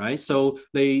 right? So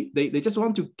they just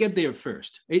want to get there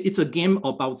first. It's a game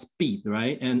about speed,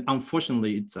 right? And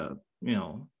unfortunately, it's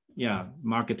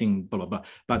marketing, blah, blah, blah.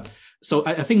 But so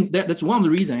I think that's one of the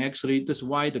reasons, actually, that's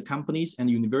why the companies and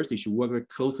universities should work very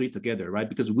closely together, right?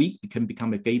 Because we can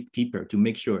become a gatekeeper to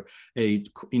make sure a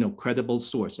credible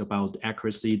source about the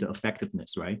accuracy, the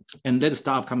effectiveness, right? And let the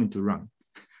startup come into run.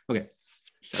 Okay.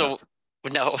 So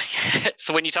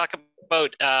when you talk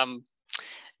about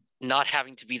not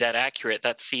having to be that accurate,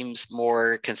 that seems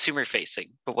more consumer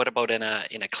facing. But what about in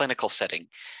a clinical setting?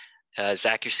 Is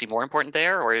accuracy more important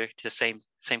there, or the same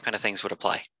kind of things would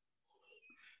apply?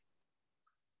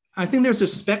 I think there's a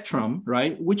spectrum,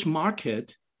 right? Which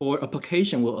market or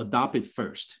application will adopt it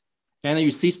first? And then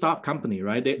you see startup company,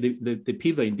 right? They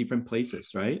pivot in different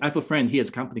places, right? I have a friend, he has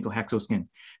a company called Hexoskin,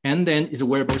 and then it's a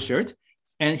wearable shirt.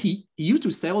 And he used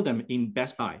to sell them in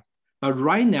Best Buy. But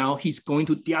right now, he's going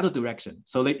to the other direction.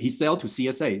 So he sell to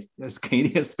CSA, that's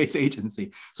Canadian Space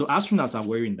Agency. So astronauts are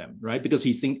wearing them, right? Because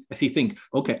he think,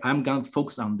 okay, I'm going to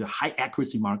focus on the high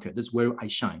accuracy market. That's where I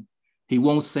shine. He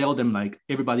won't sell them like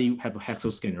everybody have a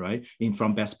Hexoskin, right?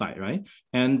 From Best Buy, right?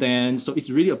 And then, so it's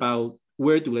really about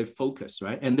where do they focus,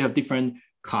 right? And they have different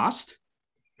cost,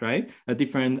 right? A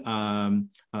different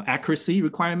accuracy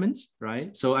requirements,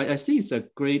 right? So I see it's a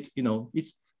great,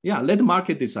 let the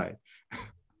market decide.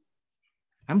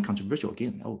 I'm controversial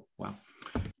again. Oh, wow.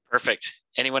 Perfect.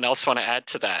 Anyone else want to add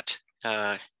to that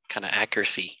kind of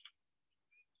accuracy?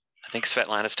 I think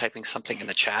Svetlana is typing something in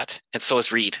the chat, and so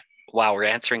is Reed. Wow, we're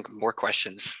answering more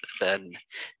questions than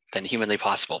humanly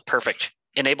possible. Perfect.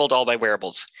 Enabled all by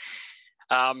wearables.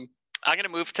 I'm going to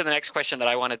move to the next question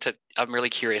that I'm really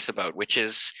curious about, which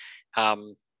is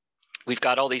we've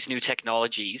got all these new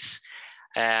technologies.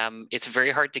 It's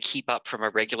very hard to keep up from a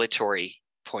regulatory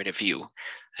point of view.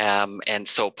 And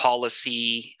so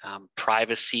policy,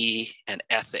 privacy, and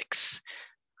ethics.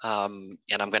 And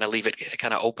I'm going to leave it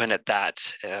kind of open at that.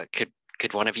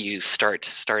 Could one of you start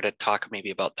a talk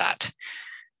maybe about that?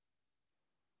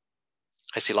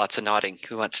 I see lots of nodding.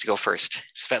 Who wants to go first?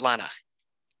 Svetlana.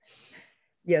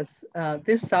 Yes,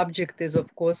 this subject is,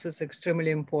 of course, is extremely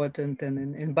important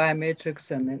in biometrics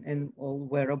and in all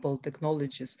wearable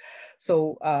technologies.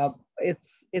 So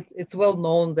it's well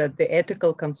known that the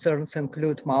ethical concerns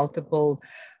include multiple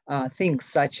things,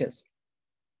 such as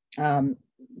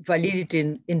validity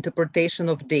in interpretation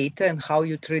of data and how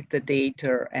you treat the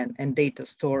data and data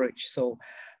storage. So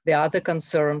the other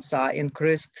concerns are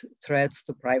increased threats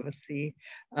to privacy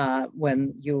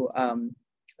when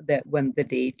when the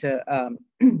data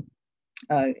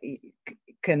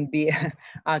can be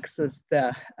accessed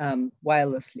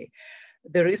wirelessly.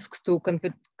 The risks to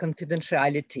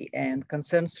confidentiality and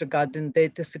concerns regarding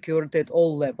data security at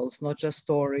all levels, not just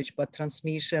storage, but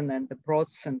transmission and the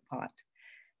processing part.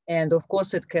 And of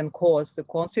course, it can cause the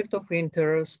conflict of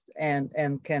interest and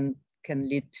can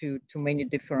lead to many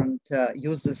different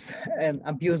uses and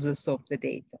abuses of the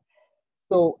data.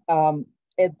 So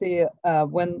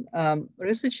when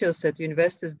researchers at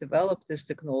universities developed this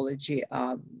technology,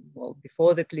 well,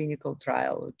 before the clinical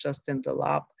trial, just in the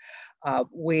lab,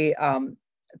 we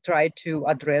tried to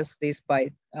address this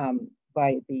by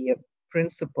the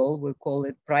principle, we call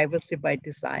it privacy by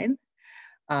design,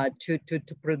 to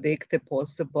predict the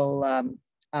possible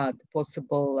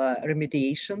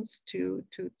remediations to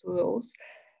those.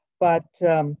 But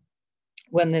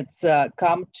when it's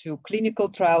come to clinical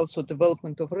trials or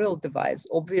development of real device,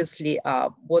 obviously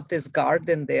what is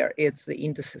guarded there, it's the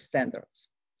industry standards.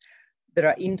 There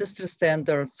are industry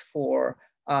standards for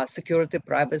security,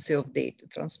 privacy of data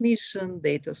transmission,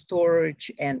 data storage,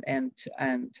 and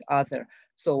other.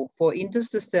 So for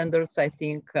industry standards, I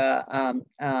think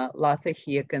Latha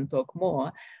here can talk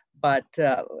more. But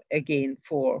again,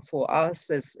 for us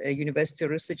as university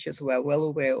researchers, we are well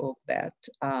aware of that.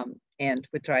 And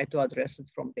we try to address it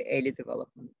from the early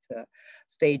development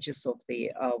stages of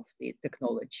the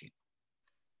technology.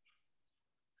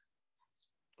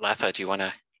 Latha, do you want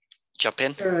to jump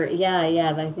in? Sure.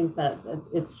 Yeah. I think that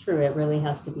it's true. It really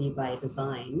has to be by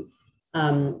design.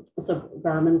 So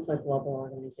government's a global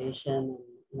organization,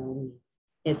 and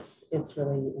it's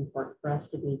really important for us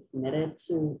to be committed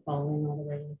to following all the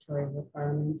regulatory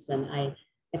requirements. And I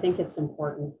think it's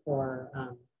important for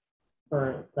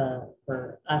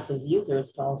us as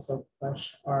users to also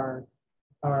push our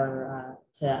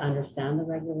to understand the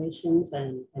regulations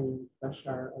and push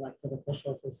our elected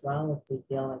officials as well if we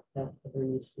feel like that there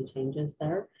needs to be changes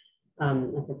there. I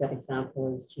think a good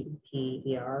example is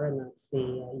GDPR, and that's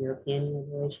the European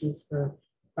regulations for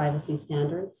privacy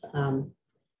standards.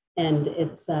 And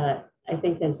it's, I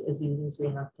think as users, we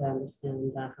have to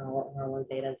understand how our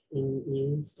data is being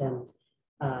used and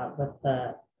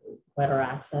what our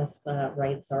access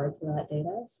rights are to that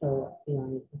data. So,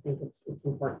 I think it's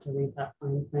important to read that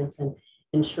fine print and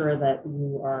ensure that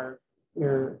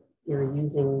you're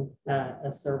using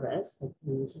a service, like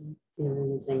you're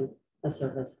using a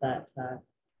service that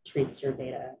treats your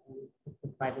data and the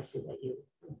privacy that you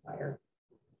require.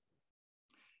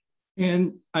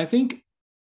 And I think,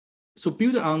 so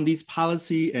build on these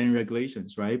policy and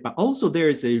regulations, right? But also there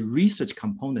is a research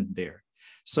component there.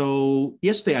 So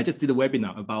yesterday I just did a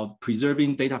webinar about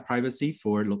preserving data privacy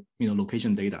for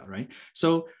location data, right?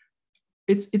 So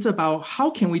it's about how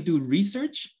can we do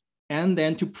research and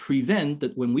then to prevent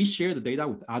that when we share the data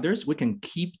with others, we can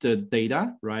keep the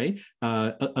data, right?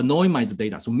 Anonymize the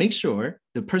data. So make sure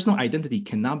the personal identity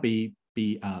cannot be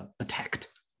attacked,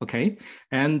 okay?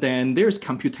 And then there's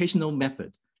computational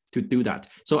method to do that.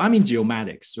 So I'm in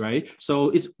geomatics, right?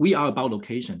 So we are about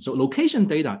location. So location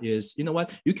data is,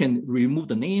 you can remove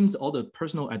the names, all the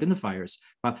personal identifiers,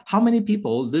 but how many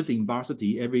people live in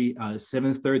varsity every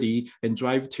 7:30 and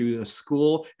drive to a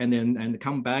school and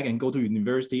come back and go to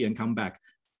university and come back?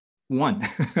 One.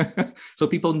 So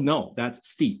people know that's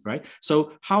Steve, right?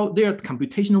 So how there are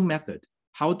computational method,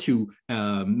 how to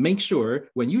make sure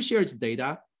when you share its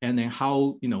data, and then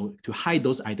how to hide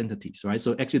those identities, right?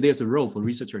 So actually, there's a role for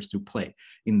researchers to play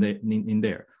in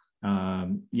there.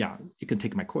 Yeah, you can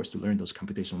take my course to learn those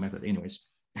computational methods. Anyways,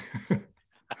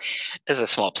 as a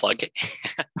small plug,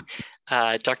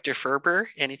 Dr. Ferber,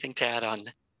 anything to add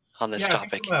on this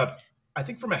topic? I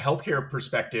think from a healthcare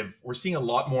perspective, we're seeing a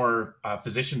lot more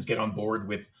physicians get on board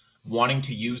with wanting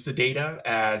to use the data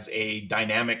as a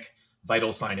dynamic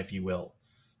vital sign, if you will.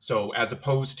 So as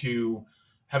opposed to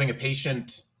having a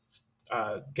patient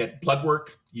get blood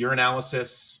work,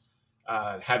 urinalysis,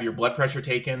 have your blood pressure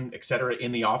taken, et cetera,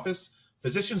 in the office,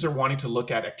 physicians are wanting to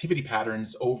look at activity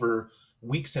patterns over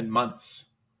weeks and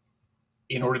months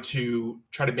in order to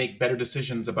try to make better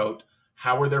decisions about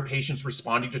how are their patients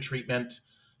responding to treatment,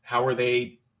 how are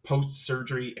they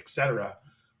post-surgery, et cetera.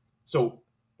 So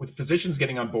with physicians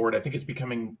getting on board, I think it's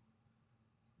becoming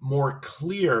more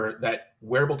clear that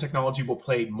wearable technology will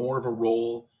play more of a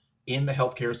role in the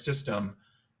healthcare system,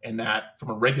 and that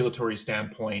from a regulatory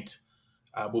standpoint,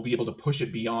 we'll be able to push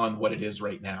it beyond what it is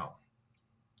right now.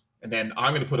 And then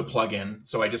I'm going to put a plug in.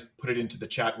 So I just put it into the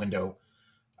chat window.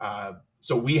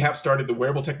 So we have started the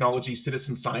Wearable Technology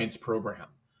Citizen Science Program.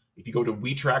 If you go to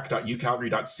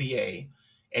wetrack.ucalgary.ca,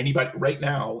 anybody right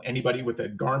now, anybody with a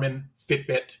Garmin,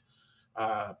 Fitbit,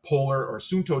 Polar, or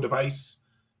Suunto device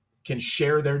can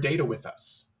share their data with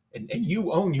us, and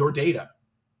you own your data.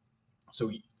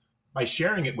 So by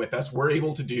sharing it with us, we're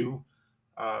able to do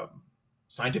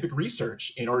scientific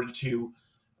research in order to,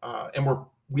 and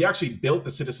we actually built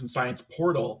the Citizen Science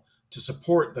Portal to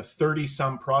support the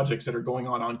 30-some projects that are going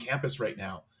on campus right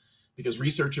now, because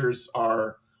researchers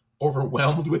are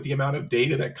overwhelmed with the amount of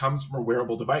data that comes from a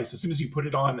wearable device. As soon as you put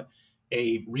it on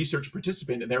a research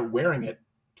participant and they're wearing it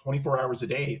 24 hours a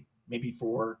day, maybe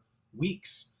for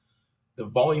weeks, the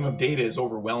volume of data is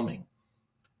overwhelming.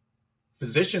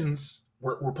 Physicians,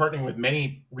 we're partnering with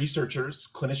many researchers,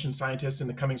 clinician scientists in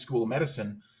the Cummings School of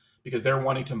Medicine, because they're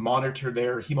wanting to monitor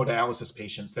their hemodialysis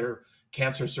patients, their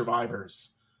cancer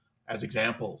survivors, as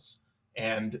examples.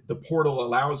 And the portal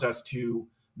allows us to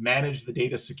manage the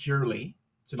data securely.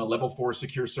 It's in a level 4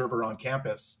 secure server on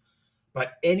campus,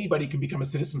 but anybody can become a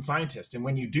citizen scientist. And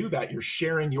when you do that, you're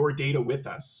sharing your data with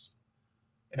us.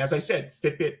 And as I said,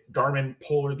 Fitbit, Garmin,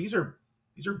 Polar, these are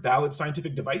valid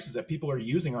scientific devices that people are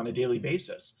using on a daily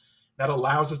basis. That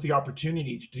allows us the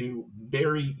opportunity to do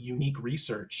very unique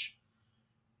research.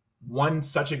 One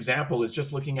such example is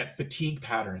just looking at fatigue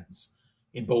patterns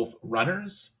in both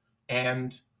runners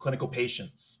and clinical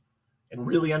patients, and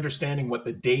really understanding what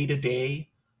the day-to-day,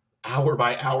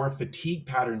 hour-by-hour fatigue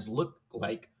patterns look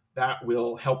like. That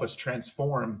will help us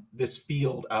transform this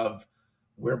field of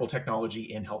wearable technology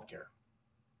in healthcare.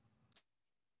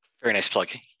 Very nice plug.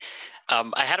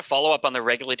 I had a follow-up on the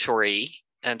regulatory.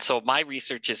 And so my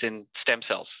research is in stem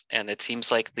cells, and it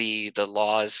seems like the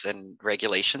laws and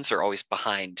regulations are always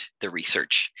behind the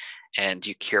research. And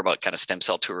you hear about kind of stem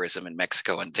cell tourism in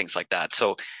Mexico and things like that.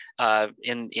 So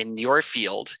in your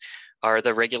field, are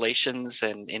the regulations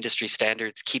and industry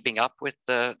standards keeping up with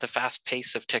the fast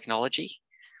pace of technology?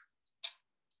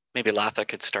 Maybe Latha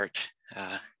could start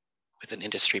with an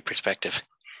industry perspective.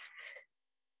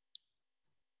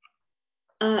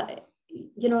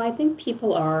 You know, I think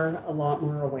people are a lot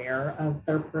more aware of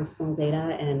their personal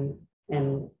data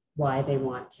and why they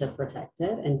want to protect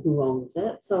it and who owns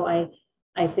it. So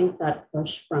I think that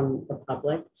push from the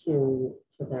public to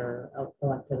their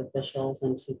elected officials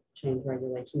and to change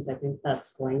regulations, I think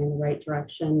that's going in the right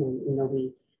direction. And you know,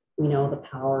 we know the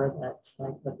power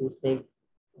that these big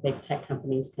tech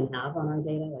companies can have on our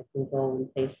data, like Google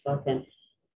and Facebook. And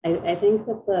I think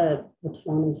that the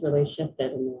tone has really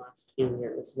shifted in the last few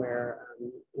years, where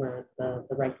the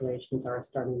regulations are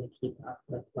starting to keep up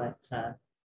with what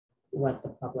the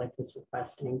public is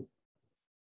requesting.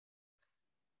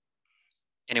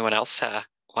 Anyone else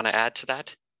want to add to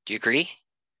that? Do you agree?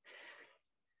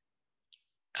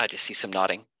 I just see some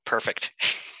nodding. Perfect.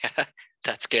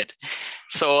 That's good.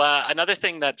 So another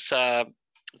thing that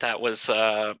was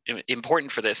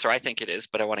important for this, or I think it is,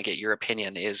 but I want to get your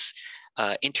opinion, is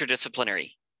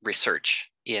interdisciplinary research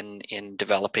in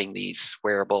developing these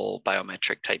wearable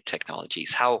biometric type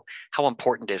technologies. How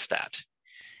important is that?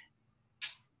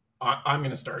 I'm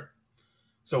going to start.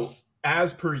 So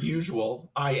as per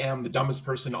usual, I am the dumbest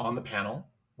person on the panel,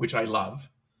 which I love,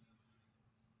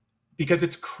 because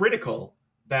it's critical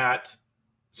that,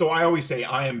 so I always say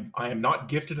I am not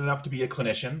gifted enough to be a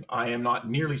clinician. I am not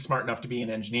nearly smart enough to be an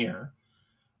engineer.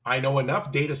 I know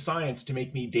enough data science to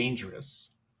make me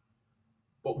dangerous.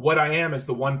 But what I am is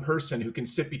the one person who can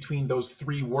sit between those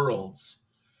three worlds,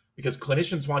 because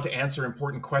clinicians want to answer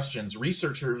important questions.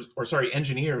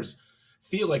 Engineers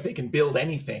feel like they can build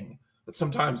anything, but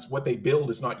sometimes what they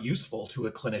build is not useful to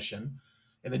a clinician.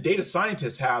 And the data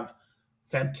scientists have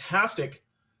fantastic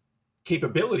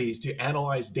capabilities to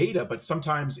analyze data, but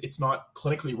sometimes it's not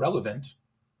clinically relevant.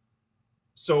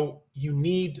 So you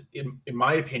need, in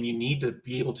my opinion, need to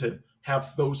be able to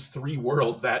have those three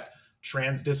worlds, that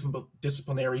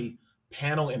transdisciplinary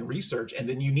panel and research. And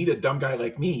then you need a dumb guy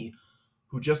like me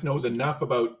who just knows enough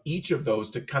about each of those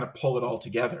to kind of pull it all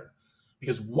together,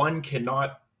 because one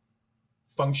cannot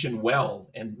function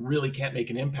well and really can't make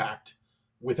an impact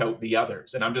without the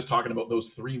others. And I'm just talking about those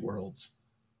three worlds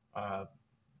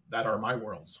that are my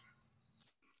worlds.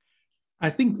 I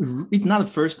think it's not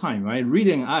the first time, right? Reed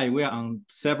and I, we are on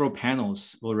several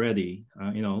panels already,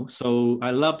 so I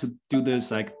love to do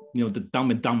this, like, the dumb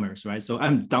and dumbers, right? So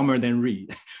I'm dumber than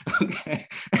Reed, okay?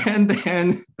 And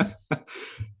then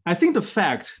I think the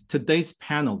fact today's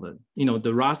panel,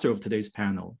 the roster of today's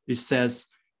panel, it says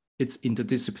it's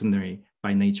interdisciplinary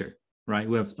by nature, right?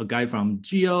 We have a guy from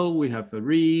Geo, we have a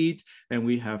Reed, and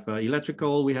we have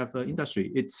electrical, we have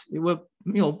industry.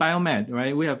 Biomed,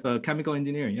 right? We have chemical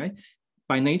engineering, right?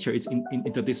 by nature, it's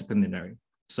interdisciplinary.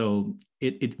 So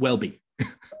it will be.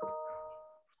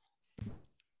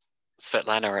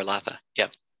 Svetlana or Latha, yeah.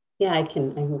 Yeah, I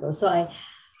can go. So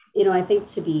I think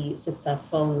to be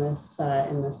successful in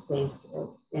this space,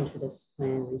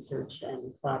 interdisciplinary research and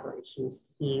collaboration is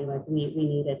key. Like we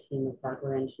need a team of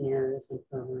hardware engineers and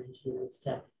firmware engineers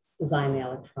to design the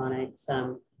electronics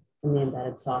and the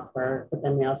embedded software, but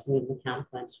then we also need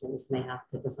mechanical engineers, and they have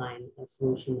to design a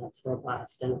solution that's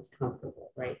robust and it's comfortable,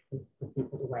 right, for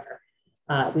people to wear.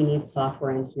 We need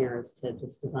software engineers to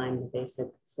just design the basic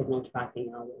signal tracking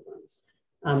algorithms.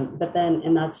 But then,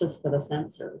 and that's just for the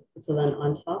sensor. So then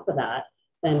on top of that,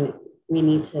 then we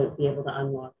need to be able to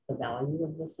unlock the value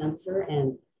of the sensor.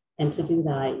 And to do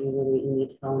that, you need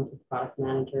talented product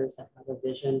managers that have a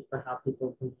vision for how people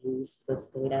can use this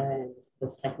data and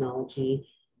this technology.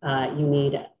 You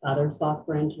need other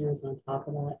software engineers on top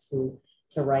of that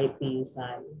to write these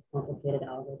complicated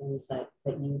algorithms that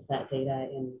use that data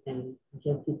and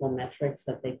give people metrics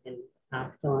that they can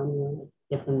act on,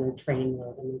 give them their training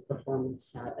load and their performance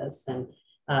status. And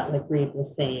like Reid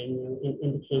was saying,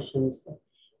 indications that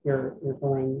you're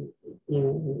going, you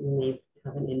may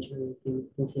have an injury if you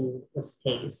continue this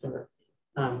pace, or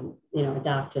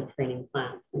adaptive training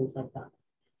plans, things like that.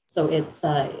 So it's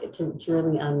to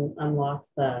really unlock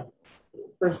the,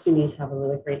 first you need to have a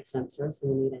really great sensor, so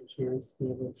you need engineers to be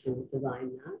able to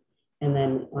design that. And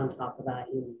then on top of that,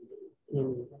 you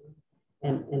need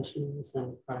engineers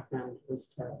and product managers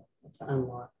to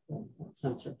unlock what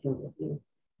sensor can give you.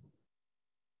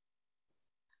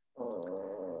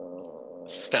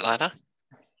 Svetlana?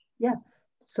 Yeah.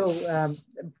 So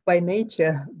by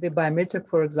nature, the biometric,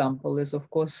 for example, is of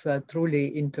course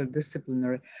truly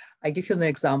interdisciplinary. I give you an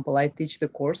example. I teach the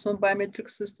course on biometric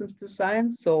systems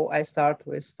design. So I start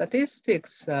with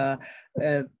statistics,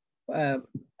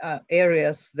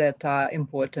 areas that are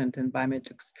important in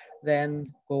biometrics,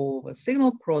 then go over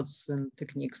signal processing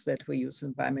techniques that we use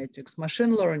in biometrics,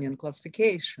 machine learning,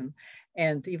 classification,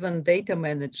 and even data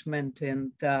management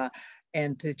and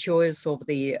the choice of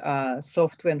the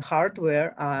software and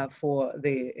hardware for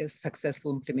the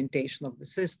successful implementation of the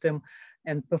system,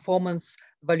 and performance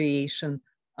valuation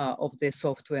of the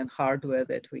software and hardware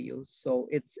that we use. So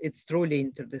it's truly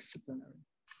interdisciplinary.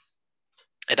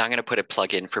 And I'm going to put a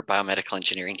plug in for biomedical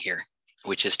engineering here,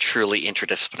 which is truly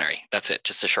interdisciplinary. That's it,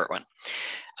 just a short one.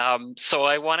 So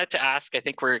I wanted to ask, I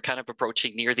think we're kind of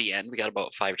approaching near the end. We got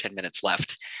about 5 or 10 minutes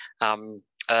left. Kind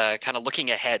of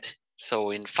looking ahead.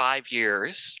 So in 5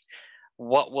 years,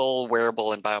 what will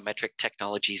wearable and biometric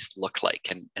technologies look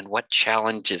like, and what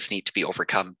challenges need to be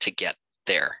overcome to get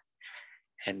there?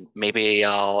 And maybe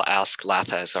I'll ask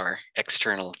Latha as our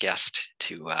external guest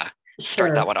to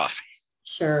start that one off.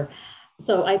 Sure.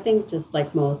 So I think just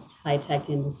like most high-tech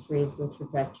industries, the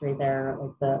trajectory there,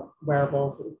 like the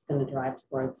wearables, it's going to drive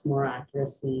towards more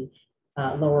accuracy,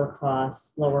 lower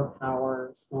costs, lower power,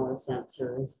 smaller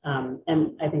sensors.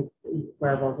 And I think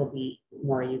wearables will be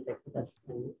more ubiquitous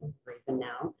than even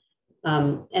now.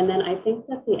 And then I think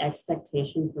that the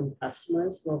expectation from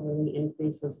customers will really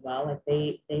increase as well. Like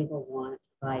they will want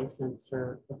high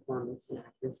sensor performance and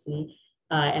accuracy,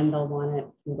 and they'll want it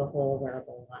through the whole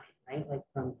wearable line, right? Like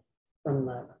from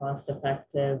the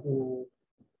cost-effective,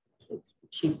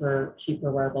 cheaper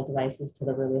wearable devices to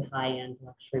the really high-end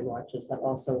luxury watches that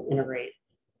also integrate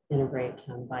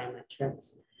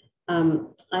biometrics.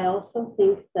 I also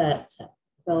think that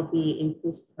there'll be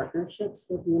increased partnerships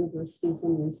with universities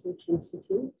and research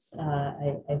institutes.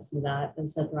 I see that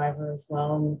as a driver as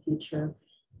well in the future.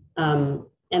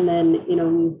 And then,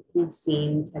 we've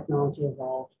seen technology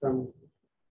evolve from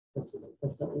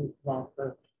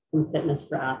fitness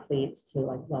for athletes to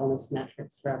like wellness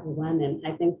metrics for everyone. And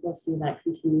I think we'll see that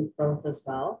continued growth as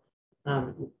well,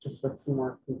 just with some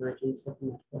more convergence with the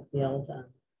medical field,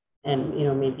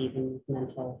 and maybe even with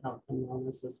mental health and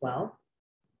wellness as well.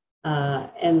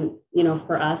 And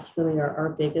for us, really,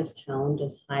 our biggest challenge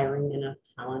is hiring enough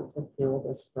talent to fuel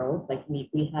this growth. Like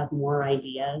we have more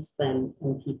ideas than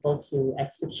people to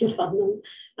execute on them,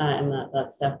 and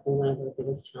that's definitely one of our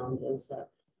biggest challenges.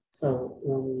 So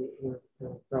we're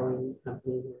a growing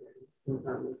company in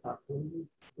Hartman Cochran.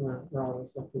 We're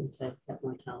always looking to get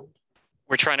more talent.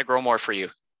 We're trying to grow more for you.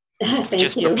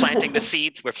 We're planting the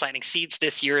seeds. We're planting seeds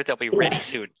this year. They'll be ready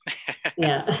soon.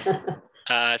 Yeah.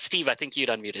 Steve, I think you'd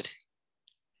unmuted.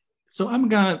 So I'm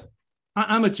a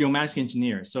geomatics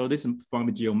engineer. So this is from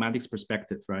a geomatics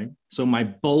perspective, right? So my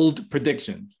bold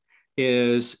prediction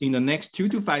is in the next 2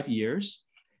 to 5 years,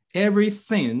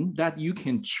 everything that you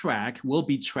can track will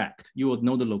be tracked. You will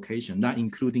know the location, not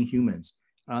including humans,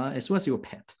 as well as your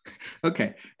pet.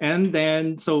 Okay. And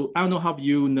then, so I don't know how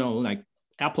you know, like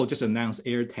Apple just announced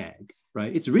AirTag,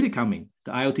 right? It's really coming.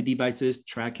 The IoT devices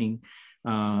tracking,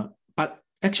 but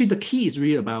actually the key is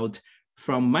really about,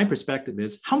 from my perspective,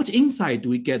 is how much insight do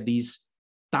we get these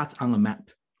dots on a map?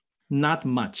 Not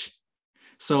much.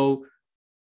 So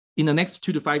in the next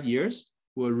 2 to 5 years,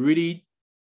 we'll really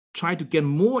try to get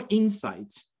more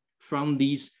insights from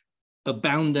these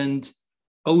abundant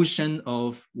ocean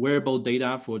of wearable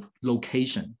data for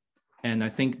location. And I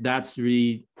think that's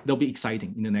really, they'll be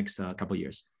exciting in the next couple of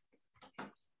years.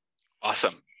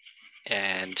 Awesome.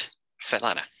 And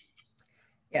Svetlana.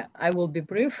 Yeah, I will be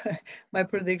brief. My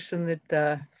prediction is,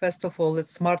 first of all,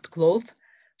 it's smart clothes,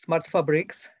 smart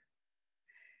fabrics.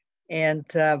 And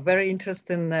very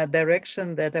interesting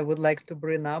direction that I would like to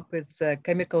bring up is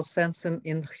chemical sensing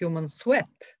in human sweat.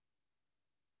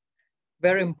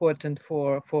 Very important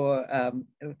for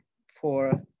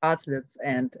athletes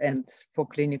and for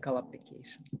clinical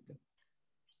applications.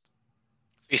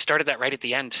 So you started that right at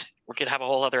the end. We could have a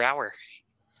whole other hour.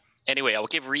 Anyway, I'll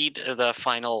give Reed the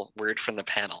final word from the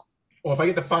panel. Well, if I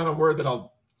get the final word, then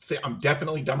I'll say I'm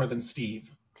definitely dumber than Steve.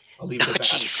 I'll leave it at that.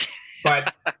 Jeez.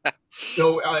 But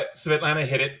no, Svetlana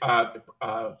hit it.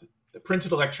 The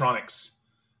printed electronics.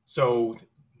 So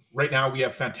right now we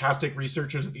have fantastic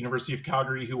researchers at the University of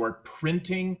Calgary who are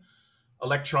printing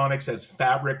electronics as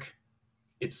fabric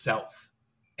itself.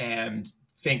 And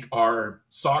think our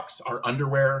socks, our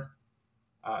underwear.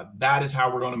 That is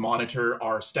how we're going to monitor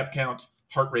our step count,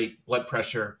 heart rate, blood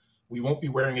pressure. We won't be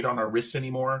wearing it on our wrist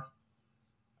anymore.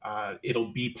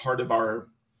 It'll be part of our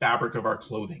fabric of our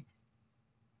clothing.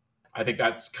 I think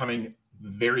that's coming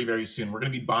very, very soon. We're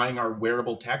going to be buying our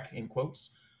wearable tech, in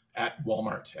quotes, at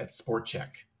Walmart, at Sport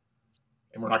Check.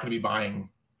 And we're not going to be buying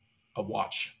a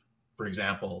watch, for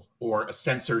example, or a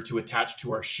sensor to attach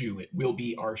to our shoe. It will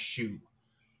be our shoe.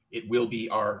 It will be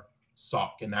our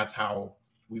sock. And that's how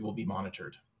we will be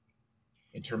monitored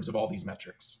in terms of all these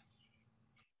metrics.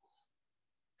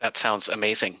 That sounds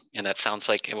amazing. And that sounds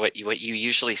like what you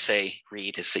usually say,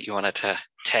 Reed, is that you wanted to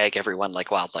tag everyone like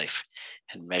wildlife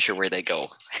and measure where they go.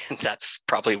 And that's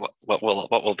probably what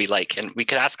we'll be like. And we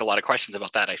could ask a lot of questions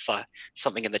about that. I saw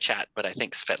something in the chat, but I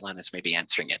think Svetlana is maybe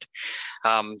answering it.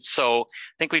 So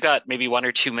I think we've got maybe 1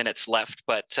 or 2 minutes left,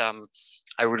 but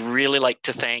I would really like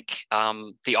to thank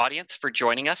the audience for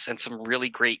joining us and some really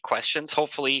great questions.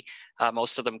 Hopefully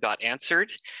most of them got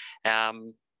answered.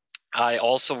 I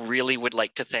also really would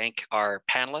like to thank our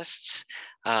panelists,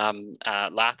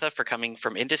 Latha, for coming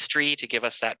from industry to give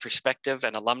us that perspective,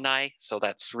 and alumni. So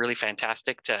that's really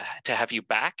fantastic to have you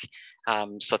back.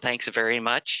 So thanks very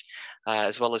much,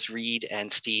 as well as Reed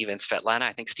and Steve and Svetlana.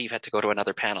 I think Steve had to go to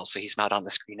another panel, so he's not on the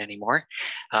screen anymore.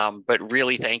 But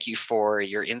really thank you for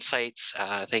your insights.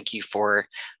 Thank you for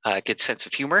a good sense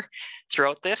of humor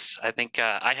throughout this. I think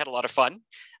I had a lot of fun.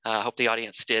 I hope the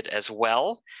audience did as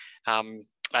well.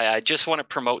 I just want to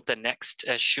promote the next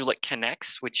Schulich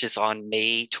Connects, which is on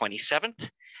May 27th.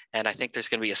 And I think there's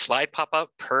going to be a slide pop up.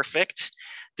 Perfect.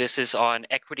 This is on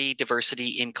equity,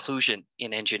 diversity, inclusion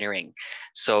in engineering.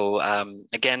 So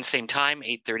again, same time,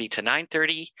 8:30 to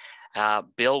 9:30.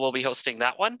 Bill will be hosting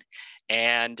that one.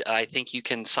 And I think you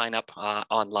can sign up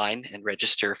online and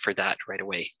register for that right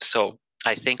away. So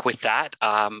I think with that,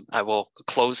 I will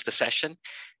close the session.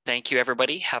 Thank you,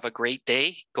 everybody. Have a great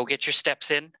day. Go get your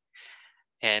steps in.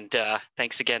 And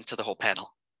thanks again to the whole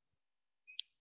panel.